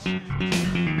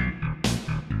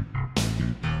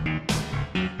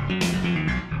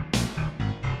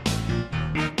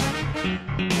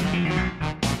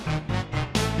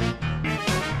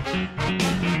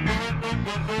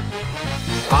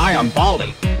 Hi, I'm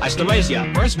Baldy. Nice to raise ya.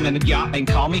 First minute ya and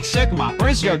call me Sigma.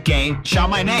 Where's your game? Shout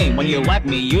my name when you let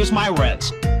me use my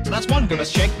Rizz. So that's one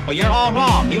goodness chick, but you're all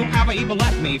wrong. You haven't even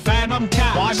let me phantom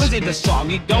tap. Why was it this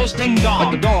song? It goes ding dong.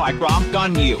 But the door I gromp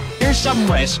on you. Here's some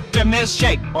risk to miss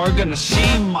shake, or gonna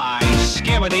see my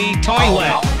skibbity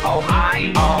toilet. Oh,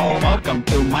 hi, oh. Welcome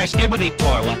to my skibbity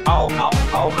toilet. Oh,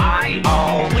 hi,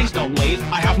 oh. Please don't leave,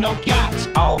 I have no gyatts.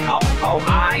 Oh,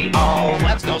 hi, oh.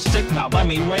 Let's go sick now, let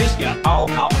me raise ya. Oh,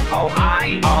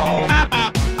 hi, oh.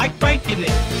 I breaking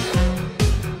it.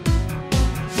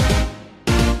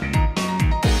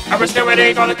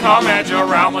 Opportunity gonna come at you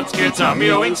around. Let's get some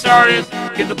mewing started.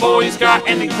 Get the boys got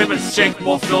ending pivots shake.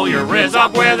 We'll fill your Rizz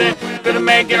up with it. Gonna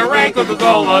make it rain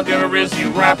Coca-Cola. Gonna Rizz you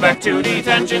right back to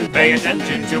detention. Pay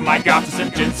attention to my Gyatts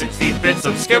ascension. 60 bits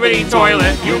of skibbity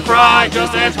toilet. You cry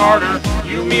just as harder.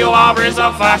 You meal, I'll Rizz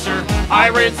up faster. I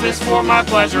Rizz this for my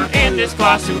pleasure. In this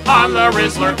class too, I'm the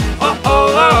Rizzler.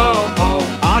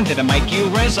 On to the mic, you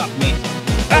Rizz up me.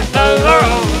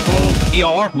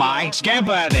 You're my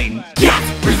scabbarding. Yeah,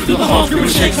 Rizz through the halls, screaming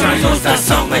shake signs, don't that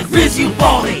sound like Rizz, you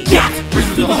baldy. Yeah,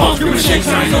 Rizz through the halls, screaming shake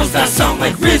signs, don't that sound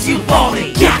like Rizz, you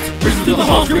baldy. Yeah, Rizz through the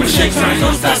halls, screaming shake signs,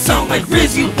 don't that sound like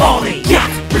Rizz, you baldy. Yeah,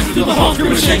 Rizz through the halls,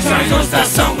 screaming shake signs, don't that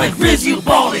sound like Rizz, you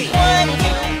baldy. 1,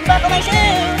 2, buckle my shoe,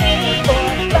 3, 4,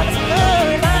 buckle some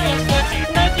good, 5,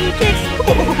 6, Nike kicks.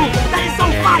 That is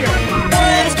so fire!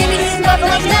 Skibbity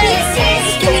buckle my shoe,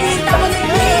 6, skibbity double the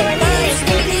hood, 5,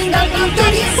 skibbity buckle my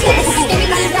shoe, 6,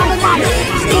 skibbity double the hood.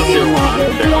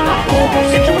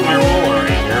 Get you in your roar,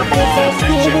 and your balls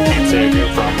tension can't save you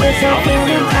from myself.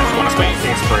 Your ass wanna space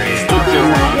this free. Stop your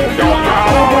run, don't go.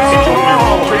 Get you in your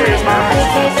roar, cheers, my balls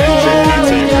tension can't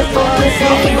save you from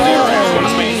myself. Your ass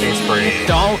wanna space this free.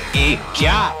 Don't eat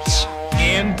gyatts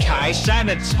in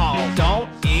Cenats home. Don't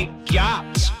eat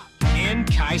gyatts in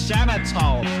Cenats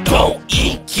home. Don't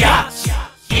eat Gyatts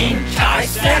in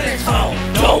Cenats home.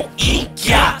 Don't eat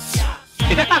Gyatts.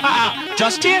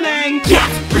 Just kidding. Yeah,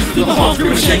 Rizz through the halls,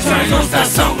 screaming shake signs, don't that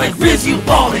sound like Rizz, you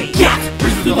baldy. Yeah,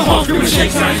 Rizz through the halls, screaming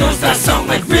shake signs, don't that sound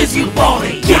like Rizz, you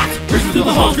baldy. Yeah, Rizz through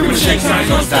the halls, screaming shake signs,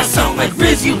 don't that sound like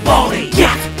Rizz, you baldy.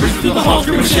 Yeah, Rizz through the halls,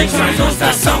 screaming shake signs, don't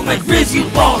that sound like Rizz, you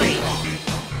baldy.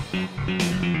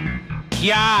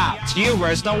 Gyatts, you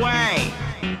rizzed away.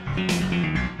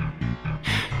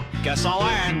 Guess I'll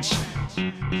end.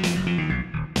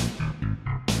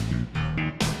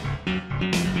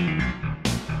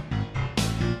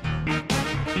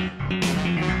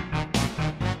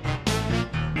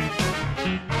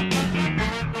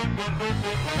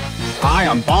 Hi,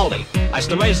 I'm Baldy. I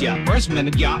still raise ya. First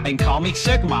minute ya and call me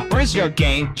Sigma. Where's your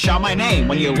game? Shout my name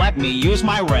when you let me use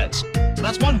my Rizz. So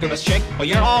that's one good chick, but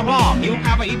you're all wrong. You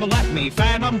haven't even let me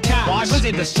Phantom Cenats. Why was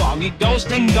it this song? You ghost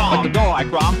ding dong. At the door I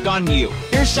gromp on you.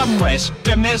 Here's some Rizz,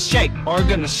 Miss Shake, or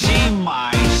gonna see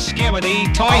my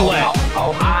skibbity toilet.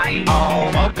 Oh, hi,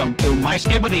 oh. Welcome to my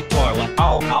skibbity toilet.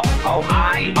 Oh,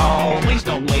 hi, oh. Please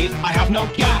don't leave, I have no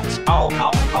cats. Oh,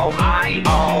 hi,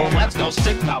 oh. Let's go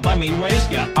sick now, let me raise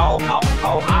ya. Oh,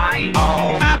 hi,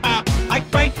 oh. I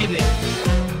breaking it.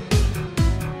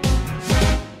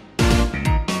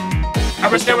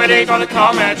 Opportunity gonna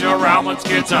come at you around. Let's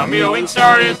get some mewing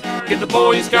started. Get the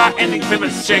boys got ending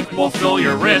pivots shake. We'll fill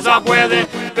your Rizz up with it.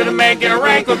 Gonna make it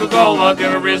rain Coca-Cola.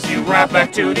 Gonna Rizz you right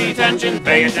back to detention.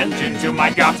 Pay attention to my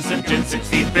Gyatts engine.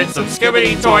 60 bits of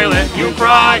skibbity toilet. You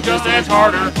cry just as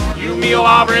harder. You meal,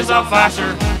 I'll Rizz up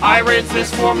faster. I Rizz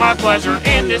this for my pleasure.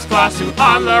 In this class too,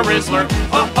 I'm the Rizzler.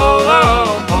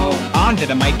 On to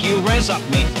the mic, you Rizz up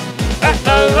me.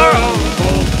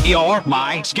 You're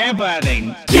my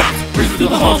scabbarding. Gyatts, Rizz through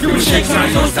the halls, screaming shake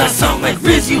signs, don't that sound like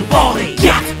Rizz, you baldy.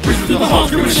 Gyatts, Rizz through the halls,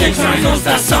 screaming shake signs, don't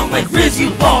that sound like Rizz,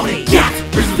 you baldy. Gyatts,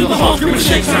 Rizz through the halls, screaming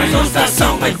shake signs, don't that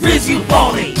sound like Rizz, you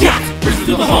baldy. Gyatts, Rizz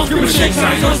through the halls, screaming shake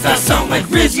signs, don't that sound like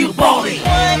Rizz, you baldy. 1,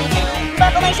 2,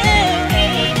 buckle my shoe,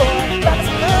 3, 4, buckle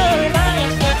some clothes,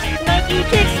 5, 6, Nike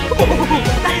kicks.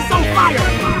 That is so fire!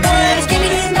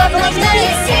 Skibbity buckle my shoe,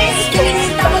 6,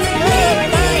 skibbity double the hood,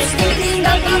 5, skibbity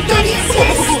buckle my shoe,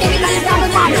 6, skibbity double the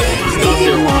hood.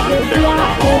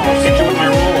 Hit you with my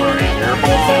roar and your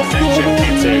balls. Tension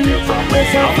can't save you from me.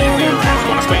 I'll leave your ass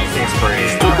on a spanking spree.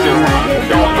 Stuck to one,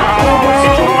 don't go.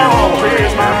 Hit you with my roll,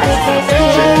 here's my balls.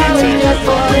 Tension can't save you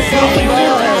from me. I'll leave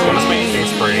your ass on a spanking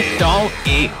spree. Don't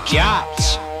eat Gyatts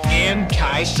in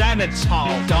Cenats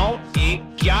hall. Don't eat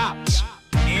Gyatts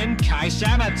in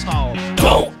Cenats hall.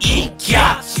 Don't eat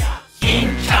Gyatts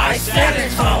in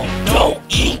Cenats hall. Don't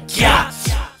eat Gyatts.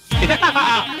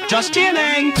 Just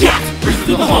kidding. Gyatts, Rizz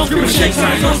through the halls, screaming shake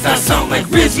signs, don't that sound like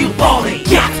Rizz, you baldy.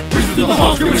 Gyatts, Rizz through the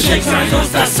halls, screaming shake signs, don't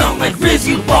that sound like Rizz,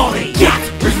 you baldy. Gyatts,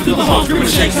 Rizz through the halls, screaming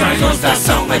shake signs, don't that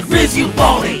sound like Rizz, you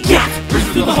baldy. Gyatts,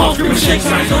 Rizz through the halls, screaming shake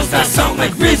signs, don't that sound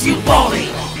like Rizz, you baldy.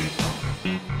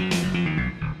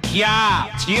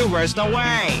 Gyatts, you rizzed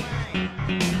away.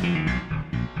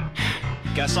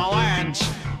 Guess I'll end.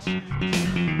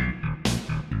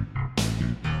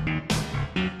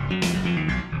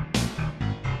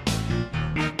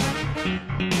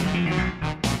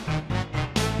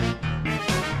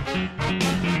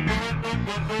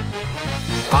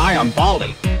 Hi, I'm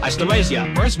Baldy. I still raise ya.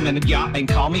 First minute ya and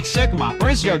call me Sigma.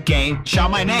 Where's your game?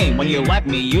 Shout my name when you let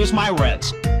me use my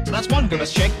Rizz. So that's one good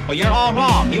chick, but you're all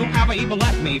wrong. You haven't even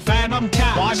let me Phantom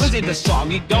Cenats. Why was it this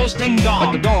song? You ghost ding dong.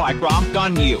 At the door I gromp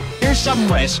on you. Here's some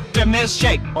Rizz, Miss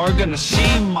Shake, or gonna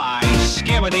see my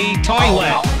skibbity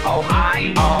toilet. Oh,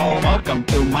 hi, oh. Welcome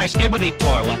to my skibbity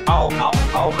toilet. Oh,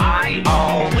 hi,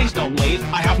 oh. Please don't leave,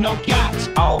 I have no cats.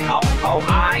 Oh,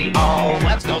 hi, oh.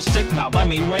 Let's go sick now, let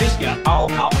me raise ya. Oh,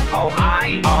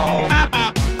 hi, oh.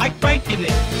 I breaking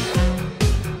it.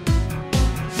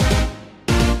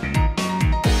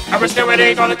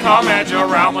 Opportunity gonna come at you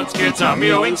around. Let's get some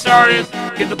mewing started.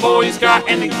 Get the boys got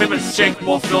ending pivots shake.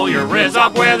 We'll fill your Rizz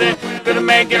up with it. Gonna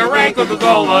make it rain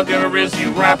Coca-Cola. Gonna Rizz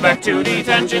you right back to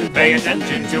detention. Pay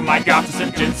attention to my Gyatts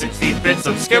engine. 60 bits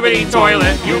of skibbity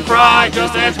toilet. You cry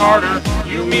just as harder.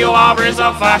 You meal, I'll Rizz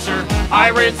up faster.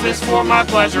 I Rizz this for my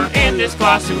pleasure. In this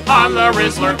class too, I'm the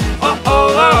Rizzler.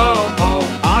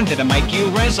 On to the mic, you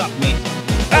Rizz up me.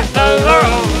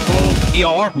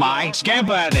 You're my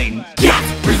scabbarding.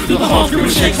 Gyatts, Rizz through the halls,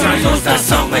 screaming shake signs, don't that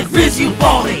sound like Rizz, you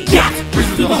baldy. Gyatts,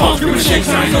 Rizz through the halls, screaming shake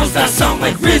signs, don't that sound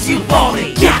like Rizz, you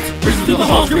baldy. Gyatts, Rizz through the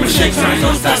halls, screaming shake signs,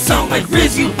 don't that sound like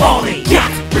Rizz, you baldy.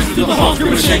 Gyatts, Rizz through the halls,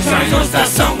 screaming shake signs, don't that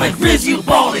sound like Rizz, you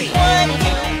baldy. 1,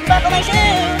 2, buckle my shoe,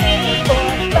 3, 4,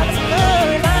 buckle some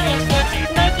clothes, 5,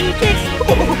 6, Nike kicks.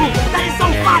 That is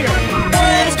so fire!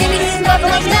 Skibbity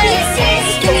buckle my shoe,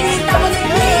 6, skibbity double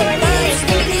the hood, 5,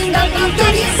 skibbity buckle my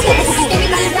shoe, 6,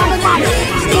 skibbity double the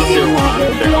hood.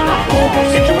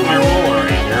 Hit you with my roar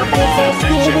and your balls.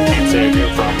 Tension can't save you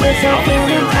from me. I'll leave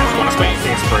your ass on a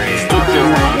spanking spree. Stuck to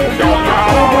one, don't go.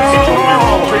 Hit you with my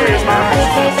roll, here's my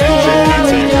balls. Tension can't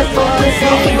save you from me.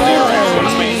 I'll leave your ass on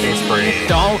a spanking spree.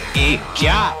 Don't eat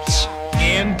Gyatts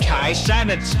in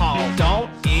Cenats hall. Don't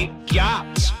eat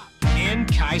Gyatts in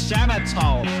Cenats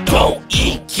hole. Don't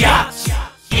eat gyatts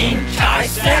in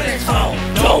Cenats hole.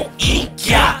 Don't eat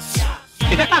gyatts.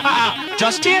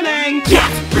 Just kidding.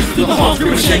 Gyatts, Rizz through the halls,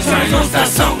 screaming shake signs. Don't that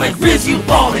sound like Rizz, you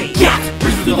balling. Gyatts,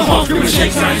 Rizz through the halls, screaming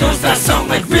shake signs. Don't that sound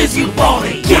like Rizz, you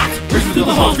balling. Gyatts, Rizz through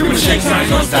the halls, screaming shake signs.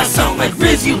 Don't that sound like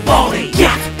Rizz, you balling.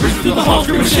 Gyatts, Rizz through the halls,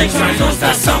 screaming shake signs. Don't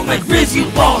that sound like Rizz, you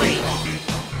balling.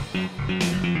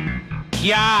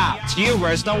 Gyatts, you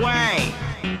rizzed away.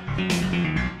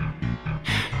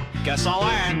 Guess I'll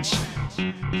end.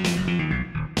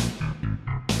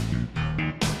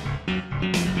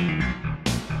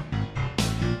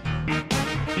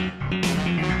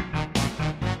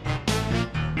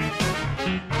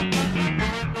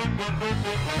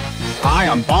 Hi,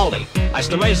 I'm Baldy. I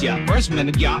still raise ya. First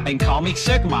minute ya and call me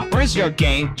Sigma. Where's your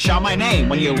game? Shout my name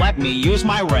when you let me use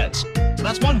my Rizz. So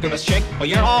that's one good chick, but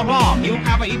you're all wrong. You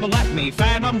haven't even let me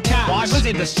Phantom Cat. Why was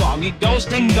it this song? You goes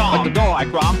ding dong. At the door I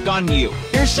gromp on you.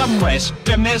 Here's some Rizz.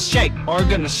 Dim this shake, or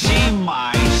gonna see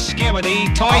my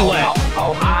skibbity toilet.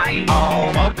 Oh, hi,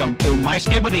 oh. Welcome to my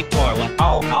skibbity toilet.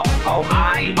 Oh,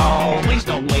 hi, oh. Please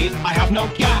don't leave. I have no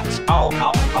cats. Oh,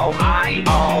 hi,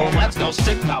 oh. Let's go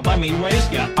stick now. Let me raise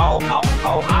ya. Oh,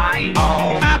 hi,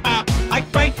 oh. I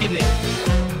breaking it.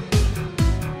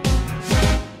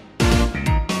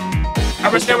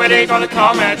 Everybody gonna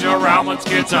comment around, let's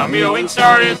get some mewing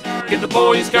started. Get the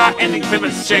boys got ending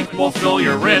pivots shake, we'll fill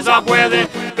your Rizz up with it.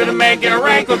 Gonna make it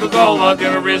rank Coca-Cola,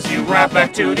 gonna Rizz you right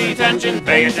back to detention.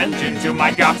 Pay attention to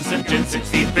my Gyatts engine,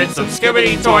 60 bits of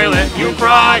skibbity toilet. You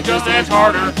cry, just edge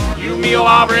harder, you meal,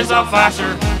 I'll Rizz up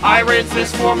faster. I Rizz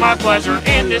this for my pleasure,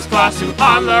 in this class too,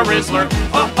 I'm the Rizzler.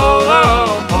 Oh, oh,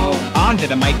 oh, oh. On to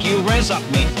the make you Rizz up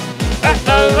me.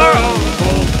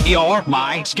 You're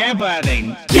my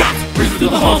scabbarding. Gyatts, Rizz through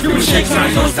the halls, screaming shake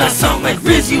signs. Don't that sound like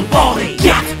Rizz, you balling.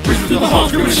 Gyatts, Rizz through the halls,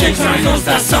 screaming shake signs. Don't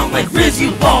that sound like Rizz,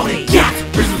 you balling. Gyatts,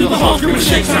 Rizz through the halls, screaming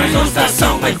shake signs. Don't that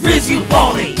sound like Rizz, you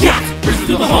balling. Gyatts, Rizz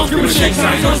through the halls, screaming shake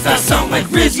signs. Don't that sound like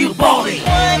Rizz, you balling.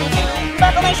 1, 2,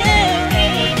 buckle my shoe.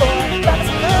 3, 4, buckle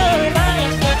some clothes. 5,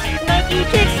 6, Nike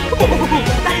kicks.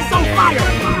 That is so fire.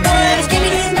 1,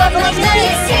 skibbity buckle my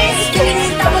shoes. 6,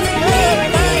 skibbity buckle my shoes.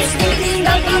 5, skibbity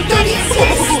buckle my shoes.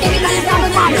 6, skibbity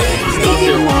buckle my shoes.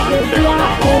 You want it, they'll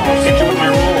not hold. Hit you with my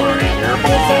roar in your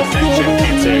ball. Tension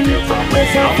can't save you from me.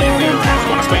 I'll leave your ass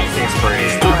when I spank this free.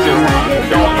 You want it,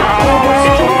 they'll not hold.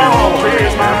 Hit you with my roar.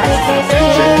 Here's my ball.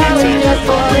 Tension can't save you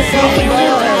from me. I'll leave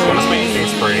your ass when I spank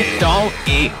this free. Don't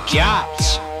eat Gyatts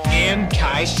in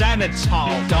Cenats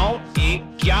hole. Don't eat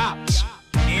Gyatts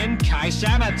in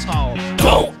Cenats hole.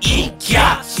 Don't eat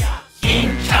gyatts in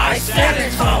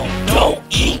Cenats hole. Don't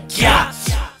eat gyatts.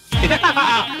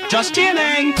 Just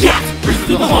kidding. Gyatts, Rizz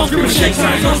through the halls, screaming shake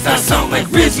signs. Don't that sound like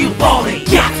Rizz, you balling.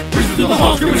 Gyatts, Rizz through the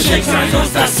halls, screaming shake signs.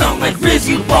 Don't that sound like Rizz,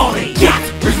 you balling.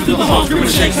 Gyatts, Rizz through the halls, screaming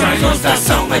shake signs. Don't that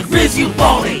sound like Rizz, you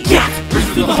balling. Gyatts,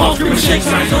 Rizz through the halls, screaming shake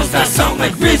signs. Don't that sound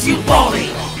like Rizz, you balling.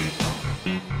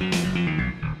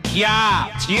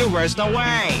 Gyatts, you rizzed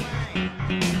away.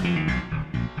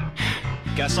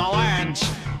 Guess I'll end.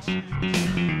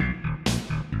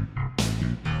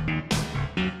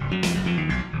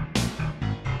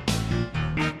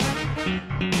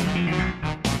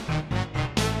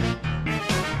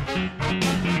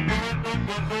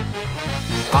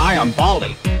 Hi, I'm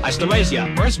Baldy. I still raise ya.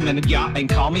 First minute ya and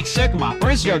call me Sigma.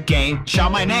 Where's your game?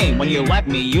 Shout my name when you let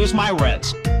me use my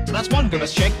Rizz. So that's one good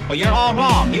chick, but you're all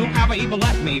wrong. You haven't even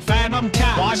let me Phantom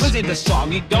Cat. Why was it this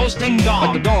song? You goes ding dong.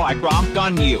 At the door I gromp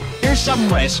on you. Here's some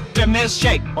Rizz. Dim this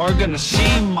shake, or gonna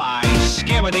see my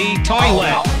skibbity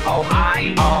toilet. Oh,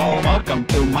 hi, oh. Welcome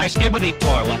to my skibbity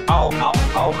toilet. Oh,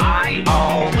 hi,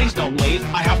 oh. Please don't leave.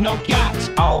 I have no cats.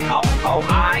 Oh,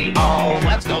 hi, oh.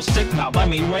 Let's go stick now. Let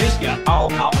me raise ya. Oh,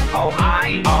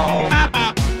 hi, oh.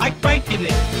 I breaking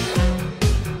it.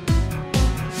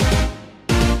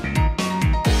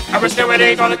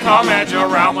 Everybody gonna comment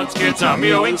around, let's get some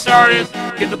mewing started.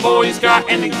 Get the boys got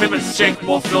ending pivots shake,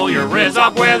 we'll fill your Rizz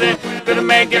up with it. Gonna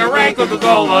make it rank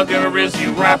Coca-Cola, gonna Rizz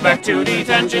you right back to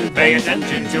detention. Pay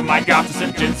attention to my Gyatts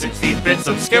engine, 60 bits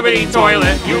of skibbity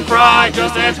toilet. You cry,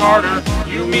 just edge harder,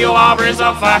 you meal, I'll Rizz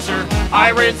up faster.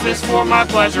 I Rizz this for my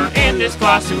pleasure, in this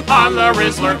class too, I'm the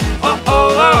Rizzler. Oh,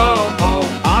 oh, oh,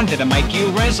 oh. On to the make you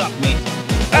Rizz up me.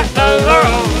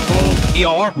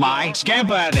 You're my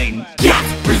scabbarding.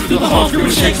 Gyatts, Rizz through the halls,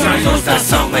 screaming shake signs. Don't that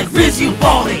sound like Rizz, you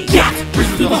balling. Gyatts,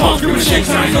 Rizz through the halls, screaming shake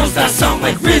signs. Don't that sound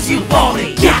like Rizz, you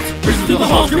balling. Gyatts, Rizz through the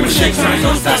halls, screaming shake signs.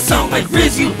 Don't that sound like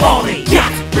Rizz, you balling.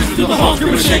 Gyatts, Rizz through the halls,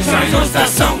 screaming shake signs. Don't that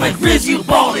sound like Rizz, you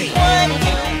balling. 1,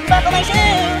 2, buckle my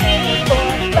shoes. 3, 4,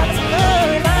 buckle some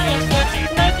clothes. 5,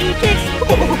 6, Nike kicks.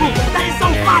 That is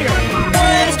so fire.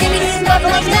 1, skibbity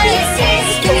buckle my shoes.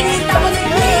 6, skibbity buckle my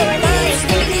shoes.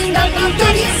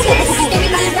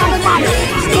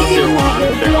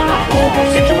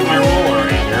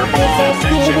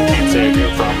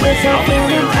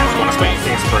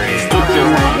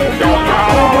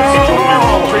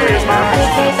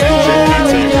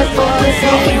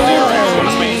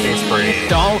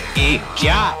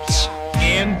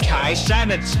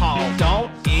 Cenats hole.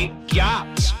 Don't eat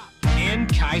gyatts in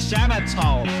Cenats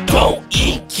hole. Don't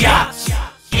eat gyatts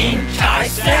in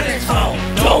Cenats hole.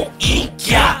 Don't eat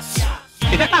gyatts.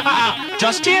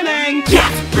 Just kidding.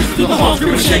 Gyatts, Rizz through the halls,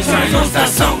 screaming shake signs. Don't that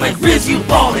sound like Rizz, you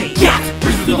balling. Gyatts,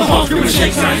 Rizz through the halls, screaming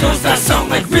shake signs. Don't that sound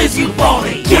like Rizz, you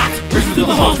balling. Gyatts, Rizz through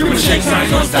the halls, screaming shake signs.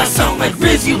 Don't that sound like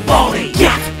Rizz, you balling.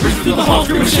 Gyatts, Rizz through the halls,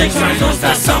 screaming shake signs. Don't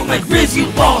that sound like Rizz,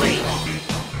 you balling.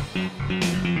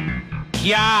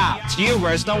 Gyatts, you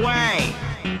rizzed away.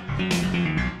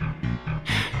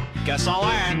 Guess I'll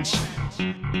end.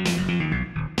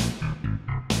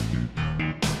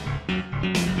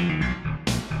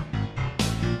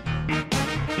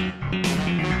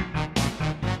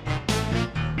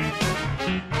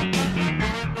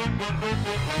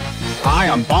 Hi,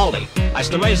 I'm Baldy. I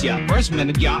still raise ya. First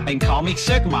minute ya and call me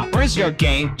Sigma. Where's your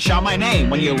game? Shout my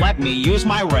name when you let me use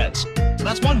my Rizz. So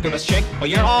that's one good chick, but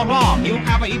you're all wrong. You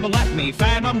haven't even let me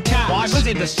Phantom Cat. Why was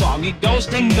it this song? It goes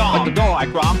ding dong. At the door I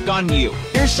gromp on you.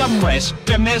 Here's some Rizz.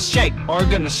 Give me a shake or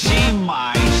gonna see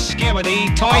my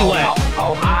skibbity toilet.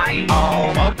 Oh, hi,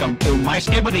 oh. Welcome to my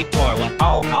skibbity toilet.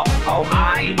 Oh,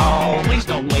 hi, oh. Please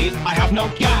don't leave. I have no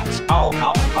cats. Oh,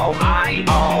 hi,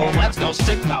 oh. Let's go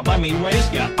stick now. Let me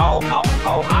raise ya. Oh,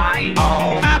 hi,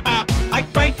 oh. I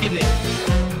breaking it.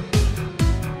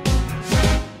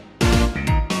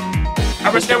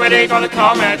 Everybody gonna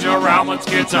come at you around, let's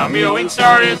get some mewing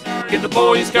started. Get the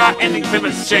boys got ending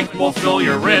pivots, shake, we'll fill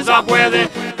your Rizz up with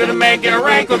it. Gonna make it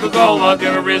rank Coca-Cola,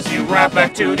 give a Rizz you right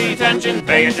back to detention.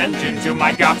 Pay attention to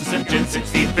my Gyatts engine,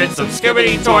 60 bits of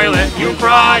skibbity toilet. You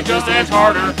cry, just edge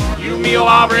harder, you meal,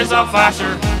 I'll Rizz up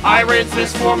faster. I Rizz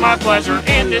this for my pleasure,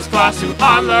 in this class too,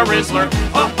 I'm the Rizzler.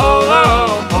 Oh, oh,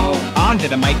 oh, oh. On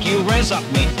did I make you Rizz up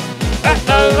me?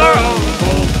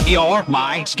 You're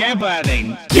my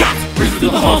scabbeting. Gyatts, Rizz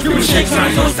through the halls, screaming shake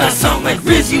signs. Don't that sound like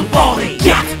Rizz, you balling.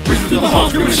 Gyatts, Rizz through the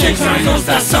halls, screaming shake signs. Don't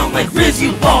that sound like Rizz,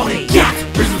 you balling. Gyatts,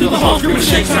 Rizz through the halls, screaming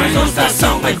shake signs. Don't that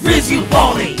sound like Rizz, you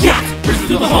balling. Gyatts, Rizz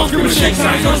through the halls, screaming shake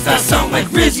signs. Don't that sound like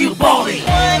Rizz, you balling. 1,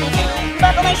 2,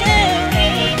 buckle my shoe.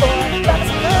 3, 4, buckle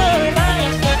some clothes.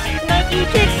 5, 6, Nike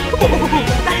kicks.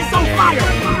 That is so fire.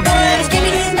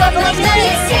 Skibbity, buckle my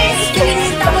shoes. Skibbity,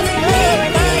 buckle the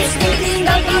hood. Skibbity,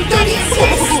 buckle my kicks.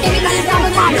 Skibbity,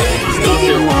 buckle my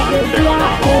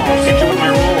Enjoy my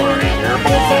roar and your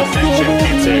balls. Attention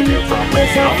can't save you from me.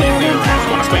 I'll leave your ass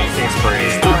when I spank this free.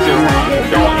 Stop your run,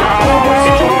 don't go.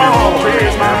 Enjoy my roll,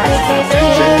 here's my balls.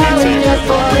 Attention can't save you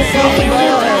from me. I'll leave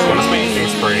your ass when I spank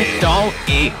this free. Don't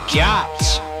eat gyatts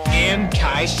in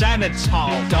Cenats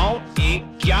hole. Don't eat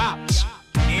gyatts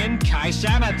in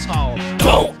Cenats hole.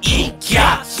 Don't eat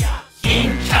gyatts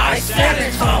in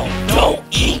Cenats hole. Don't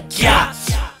eat gyatts.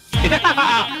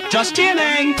 Just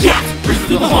kidding. Gyatts, Rizz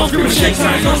through the halls, screaming shake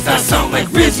signs. Don't that sound like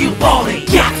Rizz, you balling.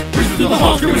 Gyatts, Rizz through the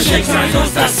halls, screaming shake signs.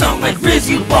 Don't that sound like Rizz,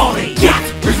 you balling.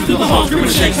 Gyatts, Rizz through the halls, screaming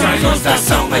shake signs. Don't that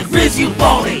sound like Rizz, you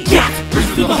balling. Gyatts,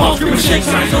 Rizz through the halls, screaming shake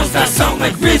signs. Don't that sound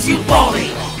like Rizz, you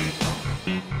balling.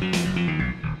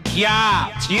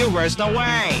 Gyatts, you rizzed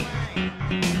away.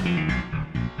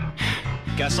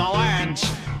 Guess I'll end.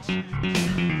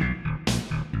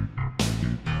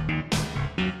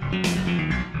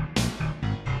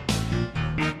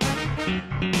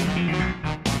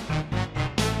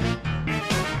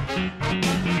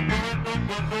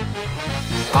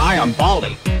 Hi, I'm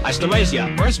Baldy. I still raise ya.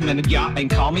 First minute ya and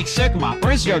call me Sigma.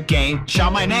 Where's your game?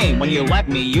 Shout my name when you let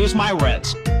me use my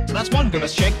Rizz. So that's one good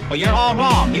chick, but you're all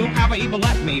wrong. You haven't even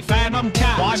let me Phantom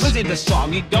Cat. Why was it this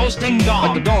song? It goes ding dong.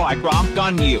 At the door I gromp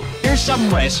on you. Here's some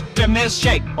Rizz. Give me a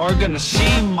shake or gonna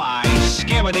see my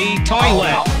skibbity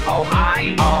toilet. Oh,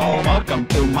 hi, oh. Welcome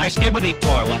to my skibbity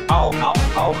toilet. Oh,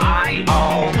 hi,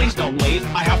 oh. Please don't leave.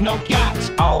 I have no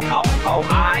cats. Oh,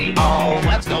 hi, oh.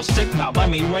 Let's go stick now. Let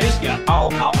me raise ya. Oh,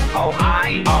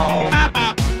 hi, oh.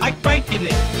 I breaking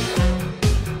it.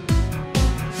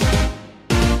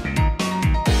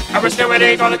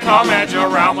 Everybody gonna come at you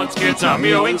around, let's get some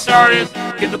mewing started.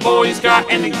 Get the boys got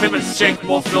ending pivots, shake,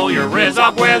 we'll fill your Rizz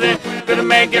up with it. Gonna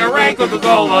make it rank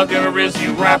Coca-Cola, give a Rizz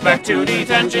you right back to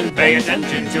detention. Pay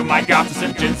attention to my Gyatts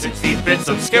engine, 60 bits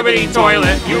of skibbity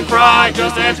toilet. You cry,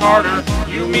 just edge harder,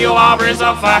 you meal, I'll Rizz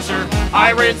up faster.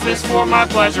 I Rizz this for my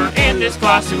pleasure, in this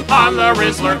class too, I'm the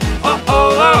Rizzler. Oh,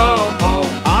 oh, oh,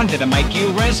 oh. On did I make you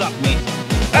Rizz up me?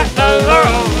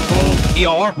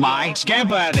 You're my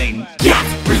scabbeting.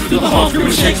 Gyatts, Rizz through the halls,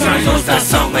 screaming shake signs. Don't that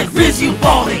sound like Rizz, you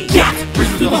balling. Gyatts,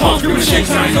 Rizz through the halls, screaming shake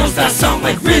signs. Don't that sound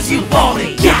like Rizz, you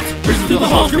balling. Gyatts, Rizz through the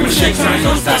halls, screaming shake signs.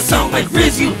 Don't that sound like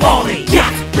Rizz, you balling.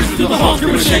 Gyatts, Rizz through the halls,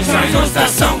 screaming shake signs. Don't that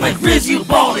sound like Rizz, you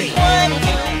balling. 1,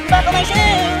 2, buckle my shoe.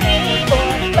 3, 4,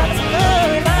 buckle some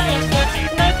clothes. 5,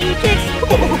 6, Nike kicks.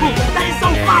 That is so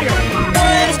fire.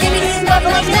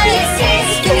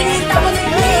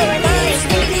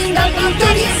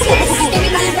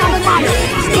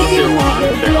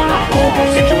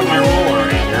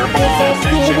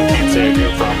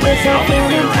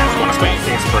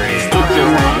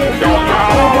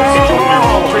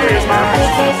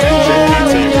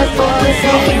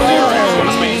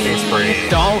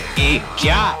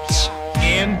 Gyatts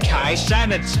in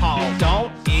Cenats hole.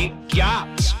 Don't eat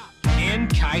Gyatts in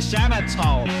Cenats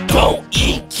hole. Don't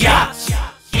eat Gyatts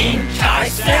in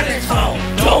Cenats hole.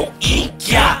 Don't eat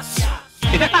Gyatts.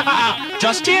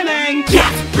 Just kidding.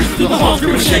 Gyatts, Rizz through the halls,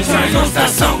 screaming shake signs. Don't that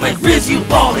sound like Rizz, you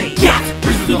balling. Gyatts,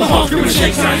 Rizz through the halls, screaming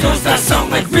shake signs. Don't that sound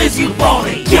like Rizz, you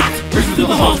balling. Gyatts, Rizz through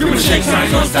the halls, screaming shake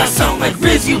signs. Don't that sound like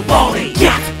Rizz, you balling.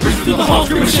 Gyatts, Rizz through the halls,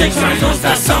 screaming shake signs. Don't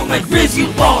that sound like Rizz,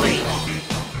 you balling.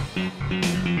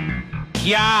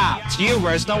 Gyatts, you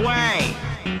rizzed away.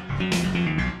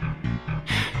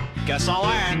 Guess I'll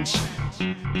end.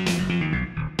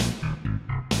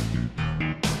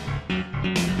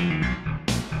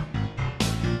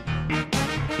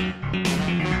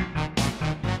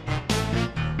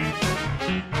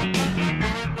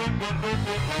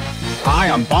 Hi,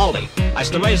 I'm Baldy. I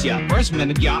still raise ya. First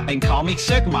minute ya and call me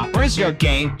Sigma. Where's your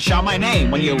game? Shout my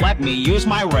name when you let me use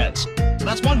my Rizz. So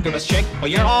that's one good chick,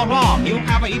 but you're all wrong. You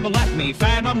haven't even let me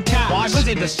Phantom Cat. Why was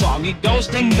it this song? It goes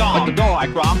ding dong. At the door I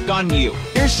gromp on you.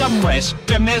 Here's some Rizz,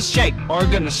 give me a shake, or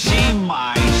gonna see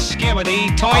my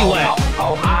skibbity toilet.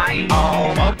 Oh, hi,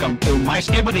 oh. Welcome to my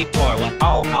skibbity toilet.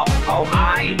 Oh,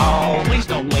 hi, oh. Please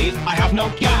don't leave, I have no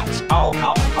cats. Oh,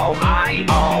 hi,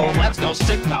 oh. Let's go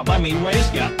sick now, let me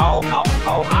raise ya. Oh,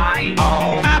 hi,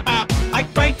 oh. I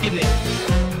fainted it.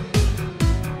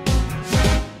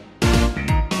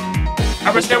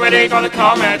 Everybody on the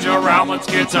comment around, let's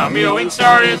get some mewing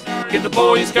started. Get the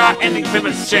boys got ending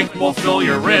pivots, shake, we'll fill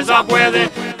your Rizz up with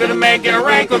it. Gonna make it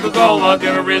rank with the Coca-Cola,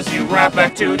 gonna Rizz you right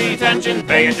back to detention.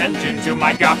 Pay attention to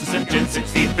my Gyatts ascension,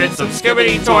 60 bits of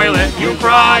skibbity toilet. You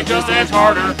cry, just edge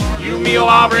harder, you meal,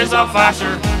 I'll Rizz up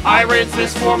faster. I Rizz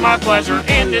this for my pleasure,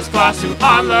 in this class too,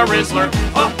 I'm the Rizzler.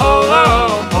 Oh, oh,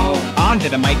 oh, oh. On to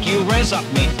the mic, you Rizz up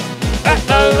me.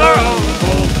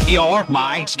 You're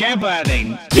my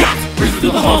scabbarding. Gyatts, Rizz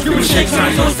through the halls, screaming shake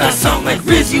signs. Don't that sound like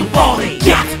Rizz, you balling.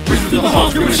 Gyatts, Rizz through the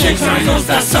halls, screaming shake signs. Don't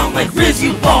that sound like Rizz,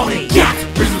 you balling. Gyatts,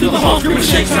 Rizz through the halls, screaming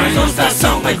shake signs. Don't that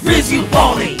sound like Rizz, you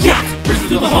balling. Gyatts, Rizz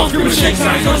through the halls, screaming shake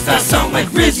signs. Don't that sound like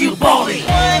Rizz, you balling. 1,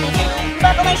 2,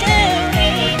 buckle my shoe.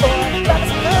 3, 4, buckle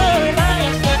some clothes.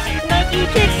 5, 6, Nike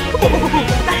kicks.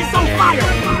 That is so fire.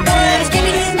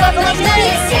 Skibbity buckle my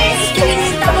shoes.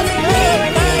 Skibbity buckle my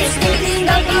shoes. Skibbity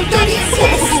buckle my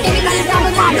shoes. Skibbity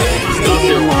buckle my shoes.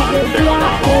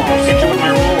 Hit you with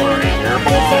your roar and your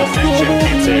balls. Tension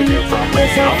can't save you from me.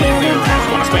 I'll leave your ass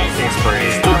when space is free.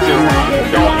 Stop your run,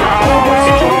 don't power.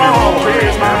 Hit you with your roar,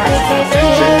 here's my balls.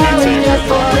 Tension can't save you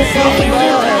from me. I'll leave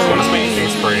your ass when space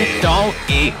is free. Don't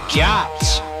eat Gyatts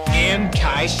in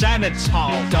Cenats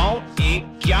hole. Don't eat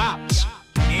Gyatts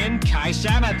in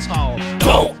Cenats hole.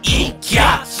 Don't eat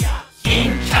Gyatts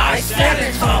in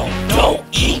Cenats hole. Don't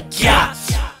eat Gyatts.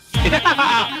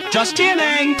 Just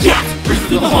kidding. Gyatts, Rizz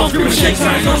through the halls, screaming shake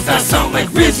signs. Don't that sound like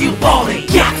Rizz, you balling.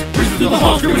 Gyatts, Rizz through the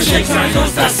halls, screaming shake signs.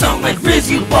 Don't that sound like Rizz,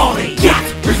 you balling.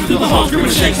 Gyatts, Rizz through the halls,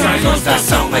 screaming shake signs. Don't that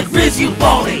sound like Rizz, you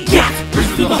balling. Gyatts,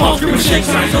 Rizz through the halls, screaming shake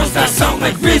signs. Don't that sound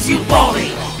like Rizz, you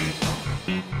balling.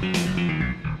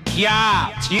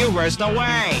 Gyatts, you rizzed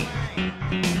away.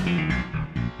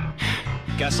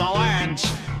 Guess I'll end.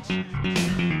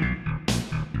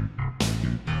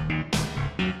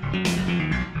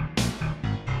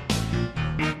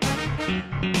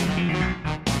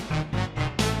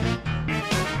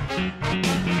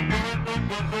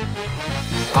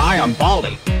 Hi, I'm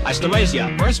Baldy. I still raise ya.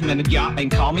 First minute ya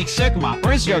and call me Sigma.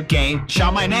 Where's your game?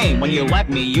 Shout my name when you let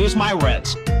me use my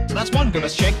Rizz. So that's one good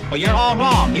chick, but you're all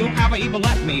wrong. You haven't even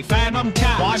let me Phantom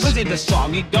Cat. Why was it this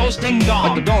song? It goes ding dong.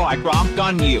 At the door I gromp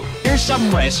on you. Here's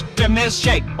some Rizz, give me a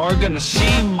shake, or gonna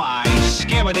see my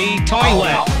skibbity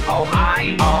toilet. Oh,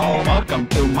 hi, oh. Welcome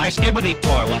to my skibbity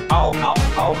toilet. Oh,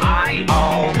 hi,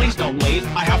 oh. Please don't leave,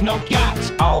 I have no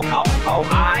cats. Oh,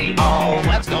 hi, oh.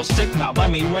 Let's go sick now, let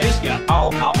me raise ya. Oh,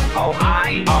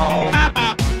 hi, oh.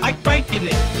 I fainted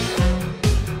it.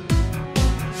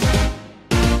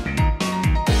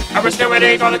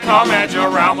 Everybody on the comment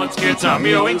around, let's get some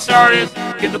mewing started.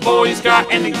 Get the boys got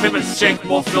ending pivots, shake,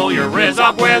 we'll fill your Rizz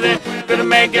up with it. Gonna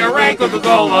make it rank with the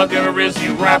Coca-Cola, gonna Rizz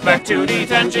you right back to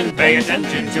detention. Pay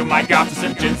attention to my Gyatts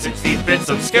ascension, 60 bits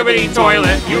of skibbity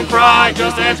toilet. You cry,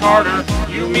 just edge harder,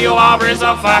 you meal, I'll Rizz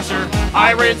up faster.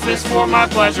 I Rizz this for my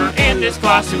pleasure, in this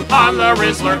class too, I'm the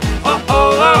Rizzler. Oh,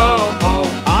 oh, oh,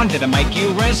 oh. On to the mic,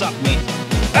 you Rizz up me.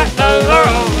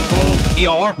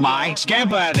 You're my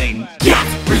scabbarding.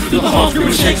 Gyatts, Rizz through the halls,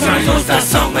 screaming shake signs. Don't that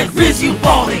sound like Rizz, you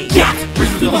balling. Gyatts,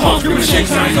 Rizz through the halls, screaming shake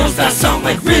signs. Don't that sound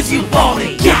like Rizz, you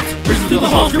balling. Gyatts, Rizz through the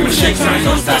halls, screaming shake signs.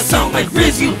 Don't that sound like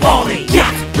Rizz, you balling.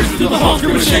 Gyatts, Rizz through the halls,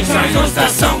 screaming shake signs. Don't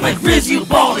that sound like Rizz, you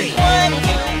balling. 1,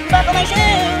 2, buckle my shoe.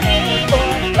 3, 4,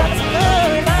 buckle some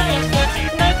clothes. 5,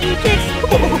 6, Nike kicks.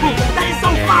 That is so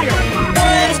fire!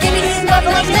 Skibbity dog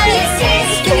like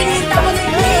Cenats. Skibbity dog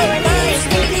like Rizz.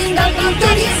 Skibbity dog like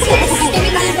Gyatts.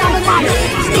 Skibbity dog like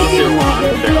Don't you want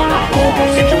it? They're not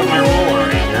wrong. Hit you with my roar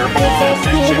and your ball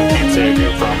attention can't save you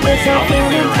from me. I'll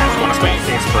leave your ass on a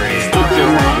spanking spree. Don't you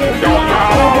want it? Don't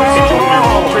know. Hit you with my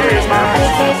roar. Please, my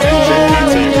ball attention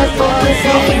can't save you from me.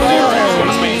 I'll leave your ass on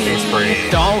a spanking spree.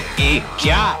 Don't eat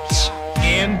gyatts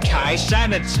in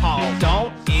Cenats hole.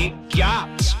 Don't eat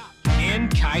gyatts in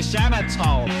Cenats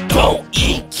hole. Don't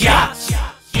eat gyatts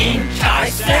in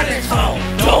Cenats hole.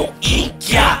 Don't eat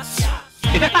gyatts.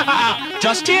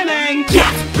 Just kidding.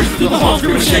 Gyatts, Rizz through the halls,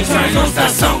 screaming shake signs, don't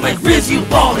that sound like Rizz, you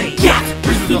balling. Gyatts,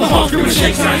 Rizz through the halls, screaming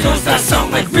shake signs, don't that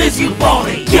sound like Rizz, you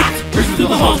balling. Gyatts, Rizz through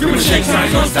the halls, screaming shake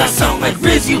signs, don't that sound like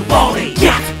Rizz, you balling.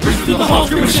 Gyatts, Rizz through the halls,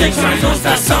 screaming shake signs, don't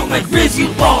that sound like Rizz,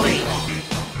 you balling.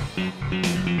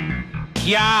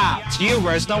 Gyatts, you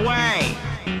rizzed away.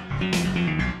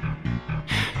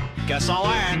 Guess I'll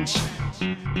end.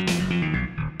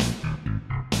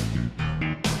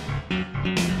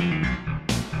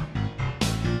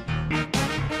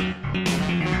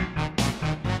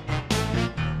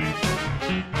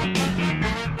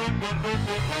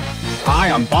 Hi,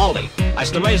 I'm Baldy. I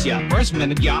still raise ya. First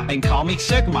minute ya and call me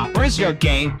Sigma. Where's your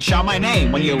game? Shout my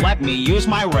name when you let me use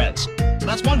my Rizz. So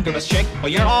that's one good chick,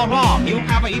 but you're all wrong. You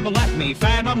haven't even let me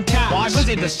phantom tap. Why was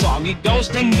it this song? You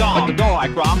ghost and gone. At the door I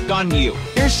gromped on you.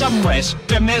 Here's some Rizz.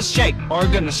 Dim this shake. Or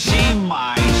gonna see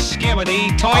my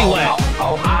skibbity toilet.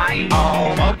 Oh, hi,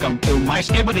 oh. Welcome to my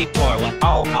skibbity toilet.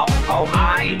 Oh,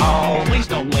 hi, oh. Please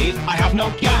don't leave. I have no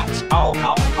cats. Oh,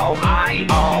 hi,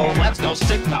 oh. Let's go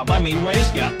sick now. Let me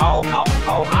raise ya. Oh,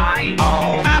 hi,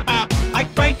 oh. I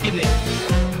breaking it.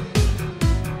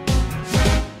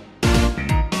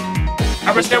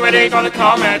 Exterminate on the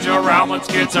comment around, let's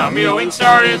get some mewing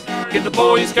started. Get the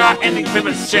boys got ending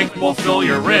pivots, shake, we'll fill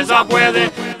your Rizz up with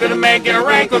it. Gonna make it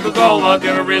rank Coca-Cola,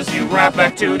 gonna Rizz you right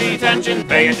back to detention.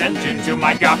 Pay attention to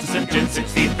my Gyatts ascension,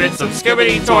 60 bits of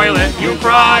skibbity toilet. You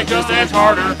cry, just edge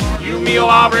harder, you meal,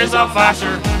 I'll Rizz up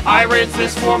faster. I Rizz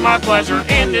this for my pleasure,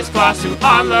 in this class too,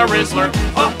 I'm the Rizzler.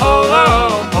 Oh, oh,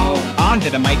 oh, oh. On to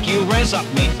the mic, you Rizz up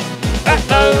me.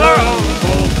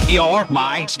 You're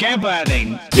my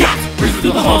skibbity. Gyatts, Rizz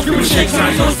through the halls, screaming shake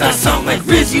signs, don't that sound like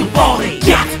Rizz, you balling.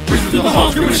 Gyatts, Rizz through the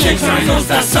halls, screaming shake signs, don't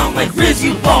that sound like Rizz,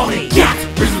 you balling. Gyatts,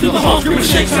 Rizz through the halls, screaming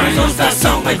shake signs, don't that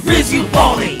sound like Rizz, you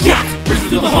balling. Gyatts, Rizz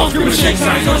through the halls, screaming shake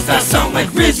signs, don't that sound like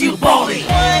Rizz, you balling.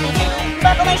 1, 2,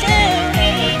 buckle my shoes.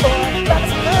 3, 4, drop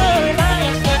some good.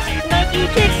 5, 6,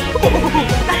 Nike kicks.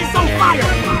 That is so fire!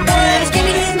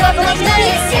 Skibbity buckle my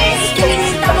Cenats.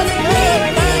 Skibbity dog like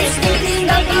Rizz. Skibbity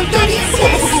dog like Gyatts.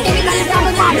 Skibbity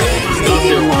dog like Rizz. Don't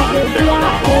you want it? They're not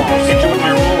wrong. Hit you with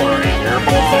my roar and your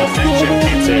ball attention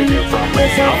can't save you from me.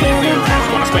 I'll leave your ass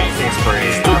on a spanking spree.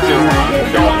 Don't you want it?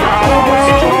 Don't know.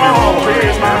 Hit you with my roar.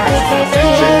 Please, my ball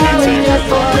attention can't save you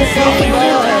from me. I'll leave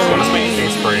your ass on a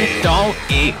spanking spree. Don't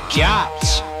eat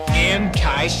gyatts in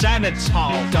Cenats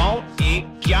hole. Don't eat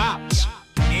gyatts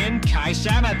in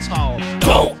Cenats hole.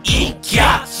 Don't eat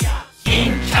gyatts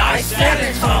in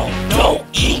Cenats hole. Don't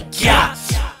eat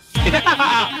gyatts.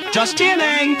 Just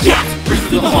kidding. Gyatts, Rizz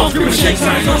through the halls, screaming shake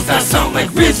signs, don't that sound like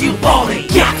Rizz, you balling.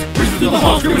 Gyatts, Rizz through the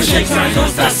halls, screaming shake signs,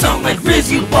 don't that sound like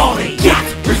Rizz, you balling.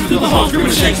 Gyatts, Rizz through the halls,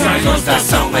 screaming shake signs, don't that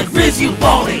sound like Rizz, you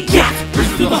balling. Gyatts,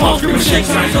 Rizz through the halls, screaming shake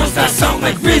signs, don't that sound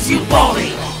like Rizz, you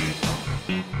balling.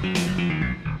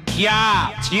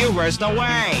 Gyatts, you rizzed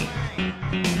away.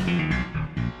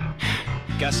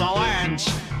 Guess I'll end.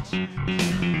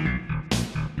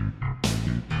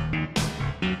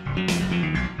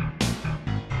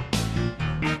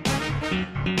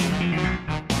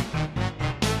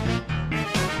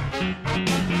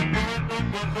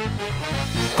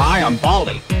 Hi, I'm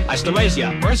Baldy. I still raise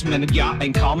ya. First minute ya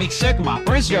and call me Sigma.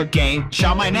 Where's your game?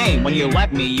 Shout my name when you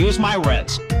let me use my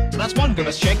Rizz. So that's one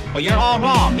good chick, but you're all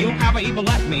wrong. You haven't even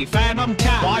let me phantom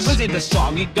tap. Why was it this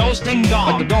song? You ghost and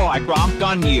gone. At the door I gromped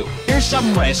on you. Here's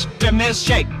some Rizz. Dim this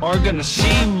shake. Or gonna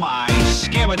see my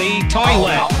skibbity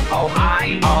toilet. Oh,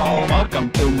 hi, oh.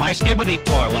 Welcome to my skibbity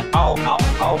toilet. Oh,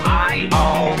 hi,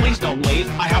 oh. Please don't leave.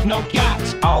 I have no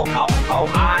cats. Oh,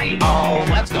 hi, oh.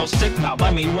 Let's go sick now.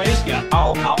 Let me raise ya.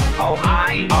 Oh,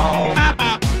 hi, oh.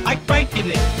 I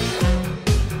breaking it.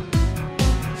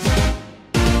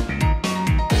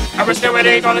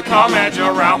 Exterminate on the comment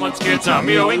around, let's get some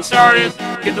mewing started.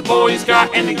 Get the boys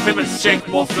got ending pivots, shake,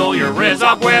 we'll fill your Rizz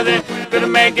up with it. Gonna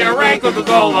make it rank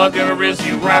Coca-Cola, gonna Rizz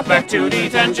you right back to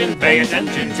detention. Pay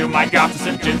attention to my Gyatts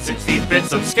ascension, 60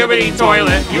 bits of skibbity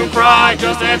toilet. You cry,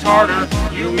 just edge harder,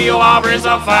 you meal, I'll Rizz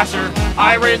up faster.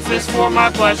 I Rizz this for my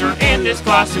pleasure, in this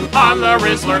class too, I'm the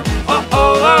Rizzler. Oh,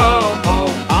 oh, oh, oh.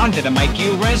 wanted to make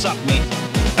you Rizz up me.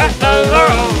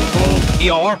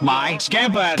 You're my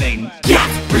skateboarding.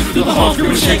 Gyatts, Rizz through the halls,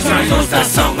 screaming shake signs, knows that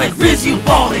sound like Rizz, you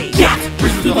baldy. Gyatts,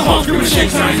 Rizz through the halls, screaming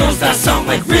shake signs, knows that sound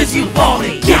like Rizz, you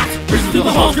baldy. Gyatts, Rizz through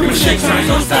the halls, screaming shake signs,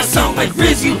 knows that sound like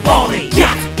Rizz, you baldy.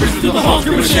 Gyatts, Rizz through the halls,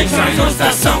 screaming shake signs, knows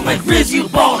that sound like Rizz, you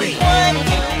baldy. 1,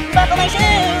 2, buckle my shoes.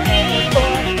 3,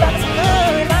 4, buckle some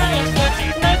clothes. 5,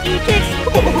 6, Nike kicks.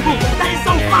 That is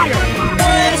so fire!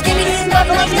 Skippy these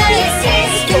buckle my shoes.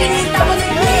 Skippy these buckle my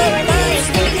shoes.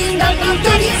 Skippy these buckle my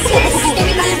shoes.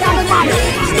 Skippy these buckle my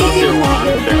shoes. You're one,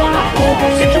 they're not all.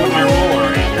 Enjoy your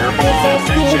roar in your balls.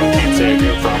 Action can't save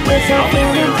you from me. I'll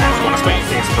leave your ass when a space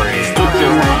is free. Stop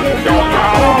your run, don't go.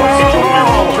 Enjoy your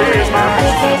roll, cheers my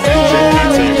balls. Action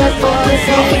can't save you from me.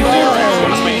 I'll leave your ass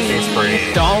when a space is free.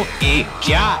 Don't eat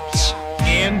gyatts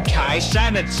in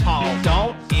Cenats hall.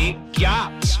 Don't eat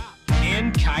gyatts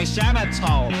in Cenats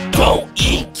hall. Don't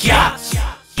eat gyatts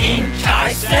in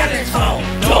Cenats home.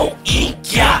 Don't eat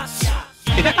gyatts.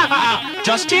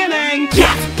 Just kidding.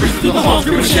 Gyatts, Rizz through the halls,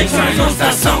 screaming shake signs, knows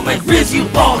that sound like Rizz, you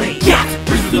baldy. Gyatts,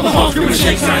 Rizz through the halls, screaming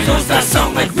shake signs, knows that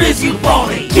sound like Rizz, you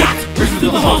baldy. Gyatts, Rizz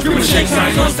through the halls, screaming shake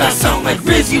signs, knows that sound like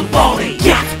Rizz, you baldy.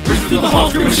 Gyatts, Rizz through the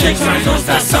halls, screaming shake signs, knows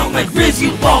that sound like Rizz,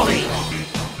 you baldy.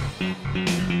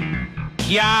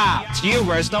 Gyatts, you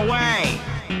Rizzed away.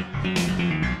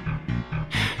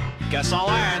 Guess I'll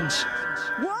end.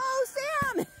 What?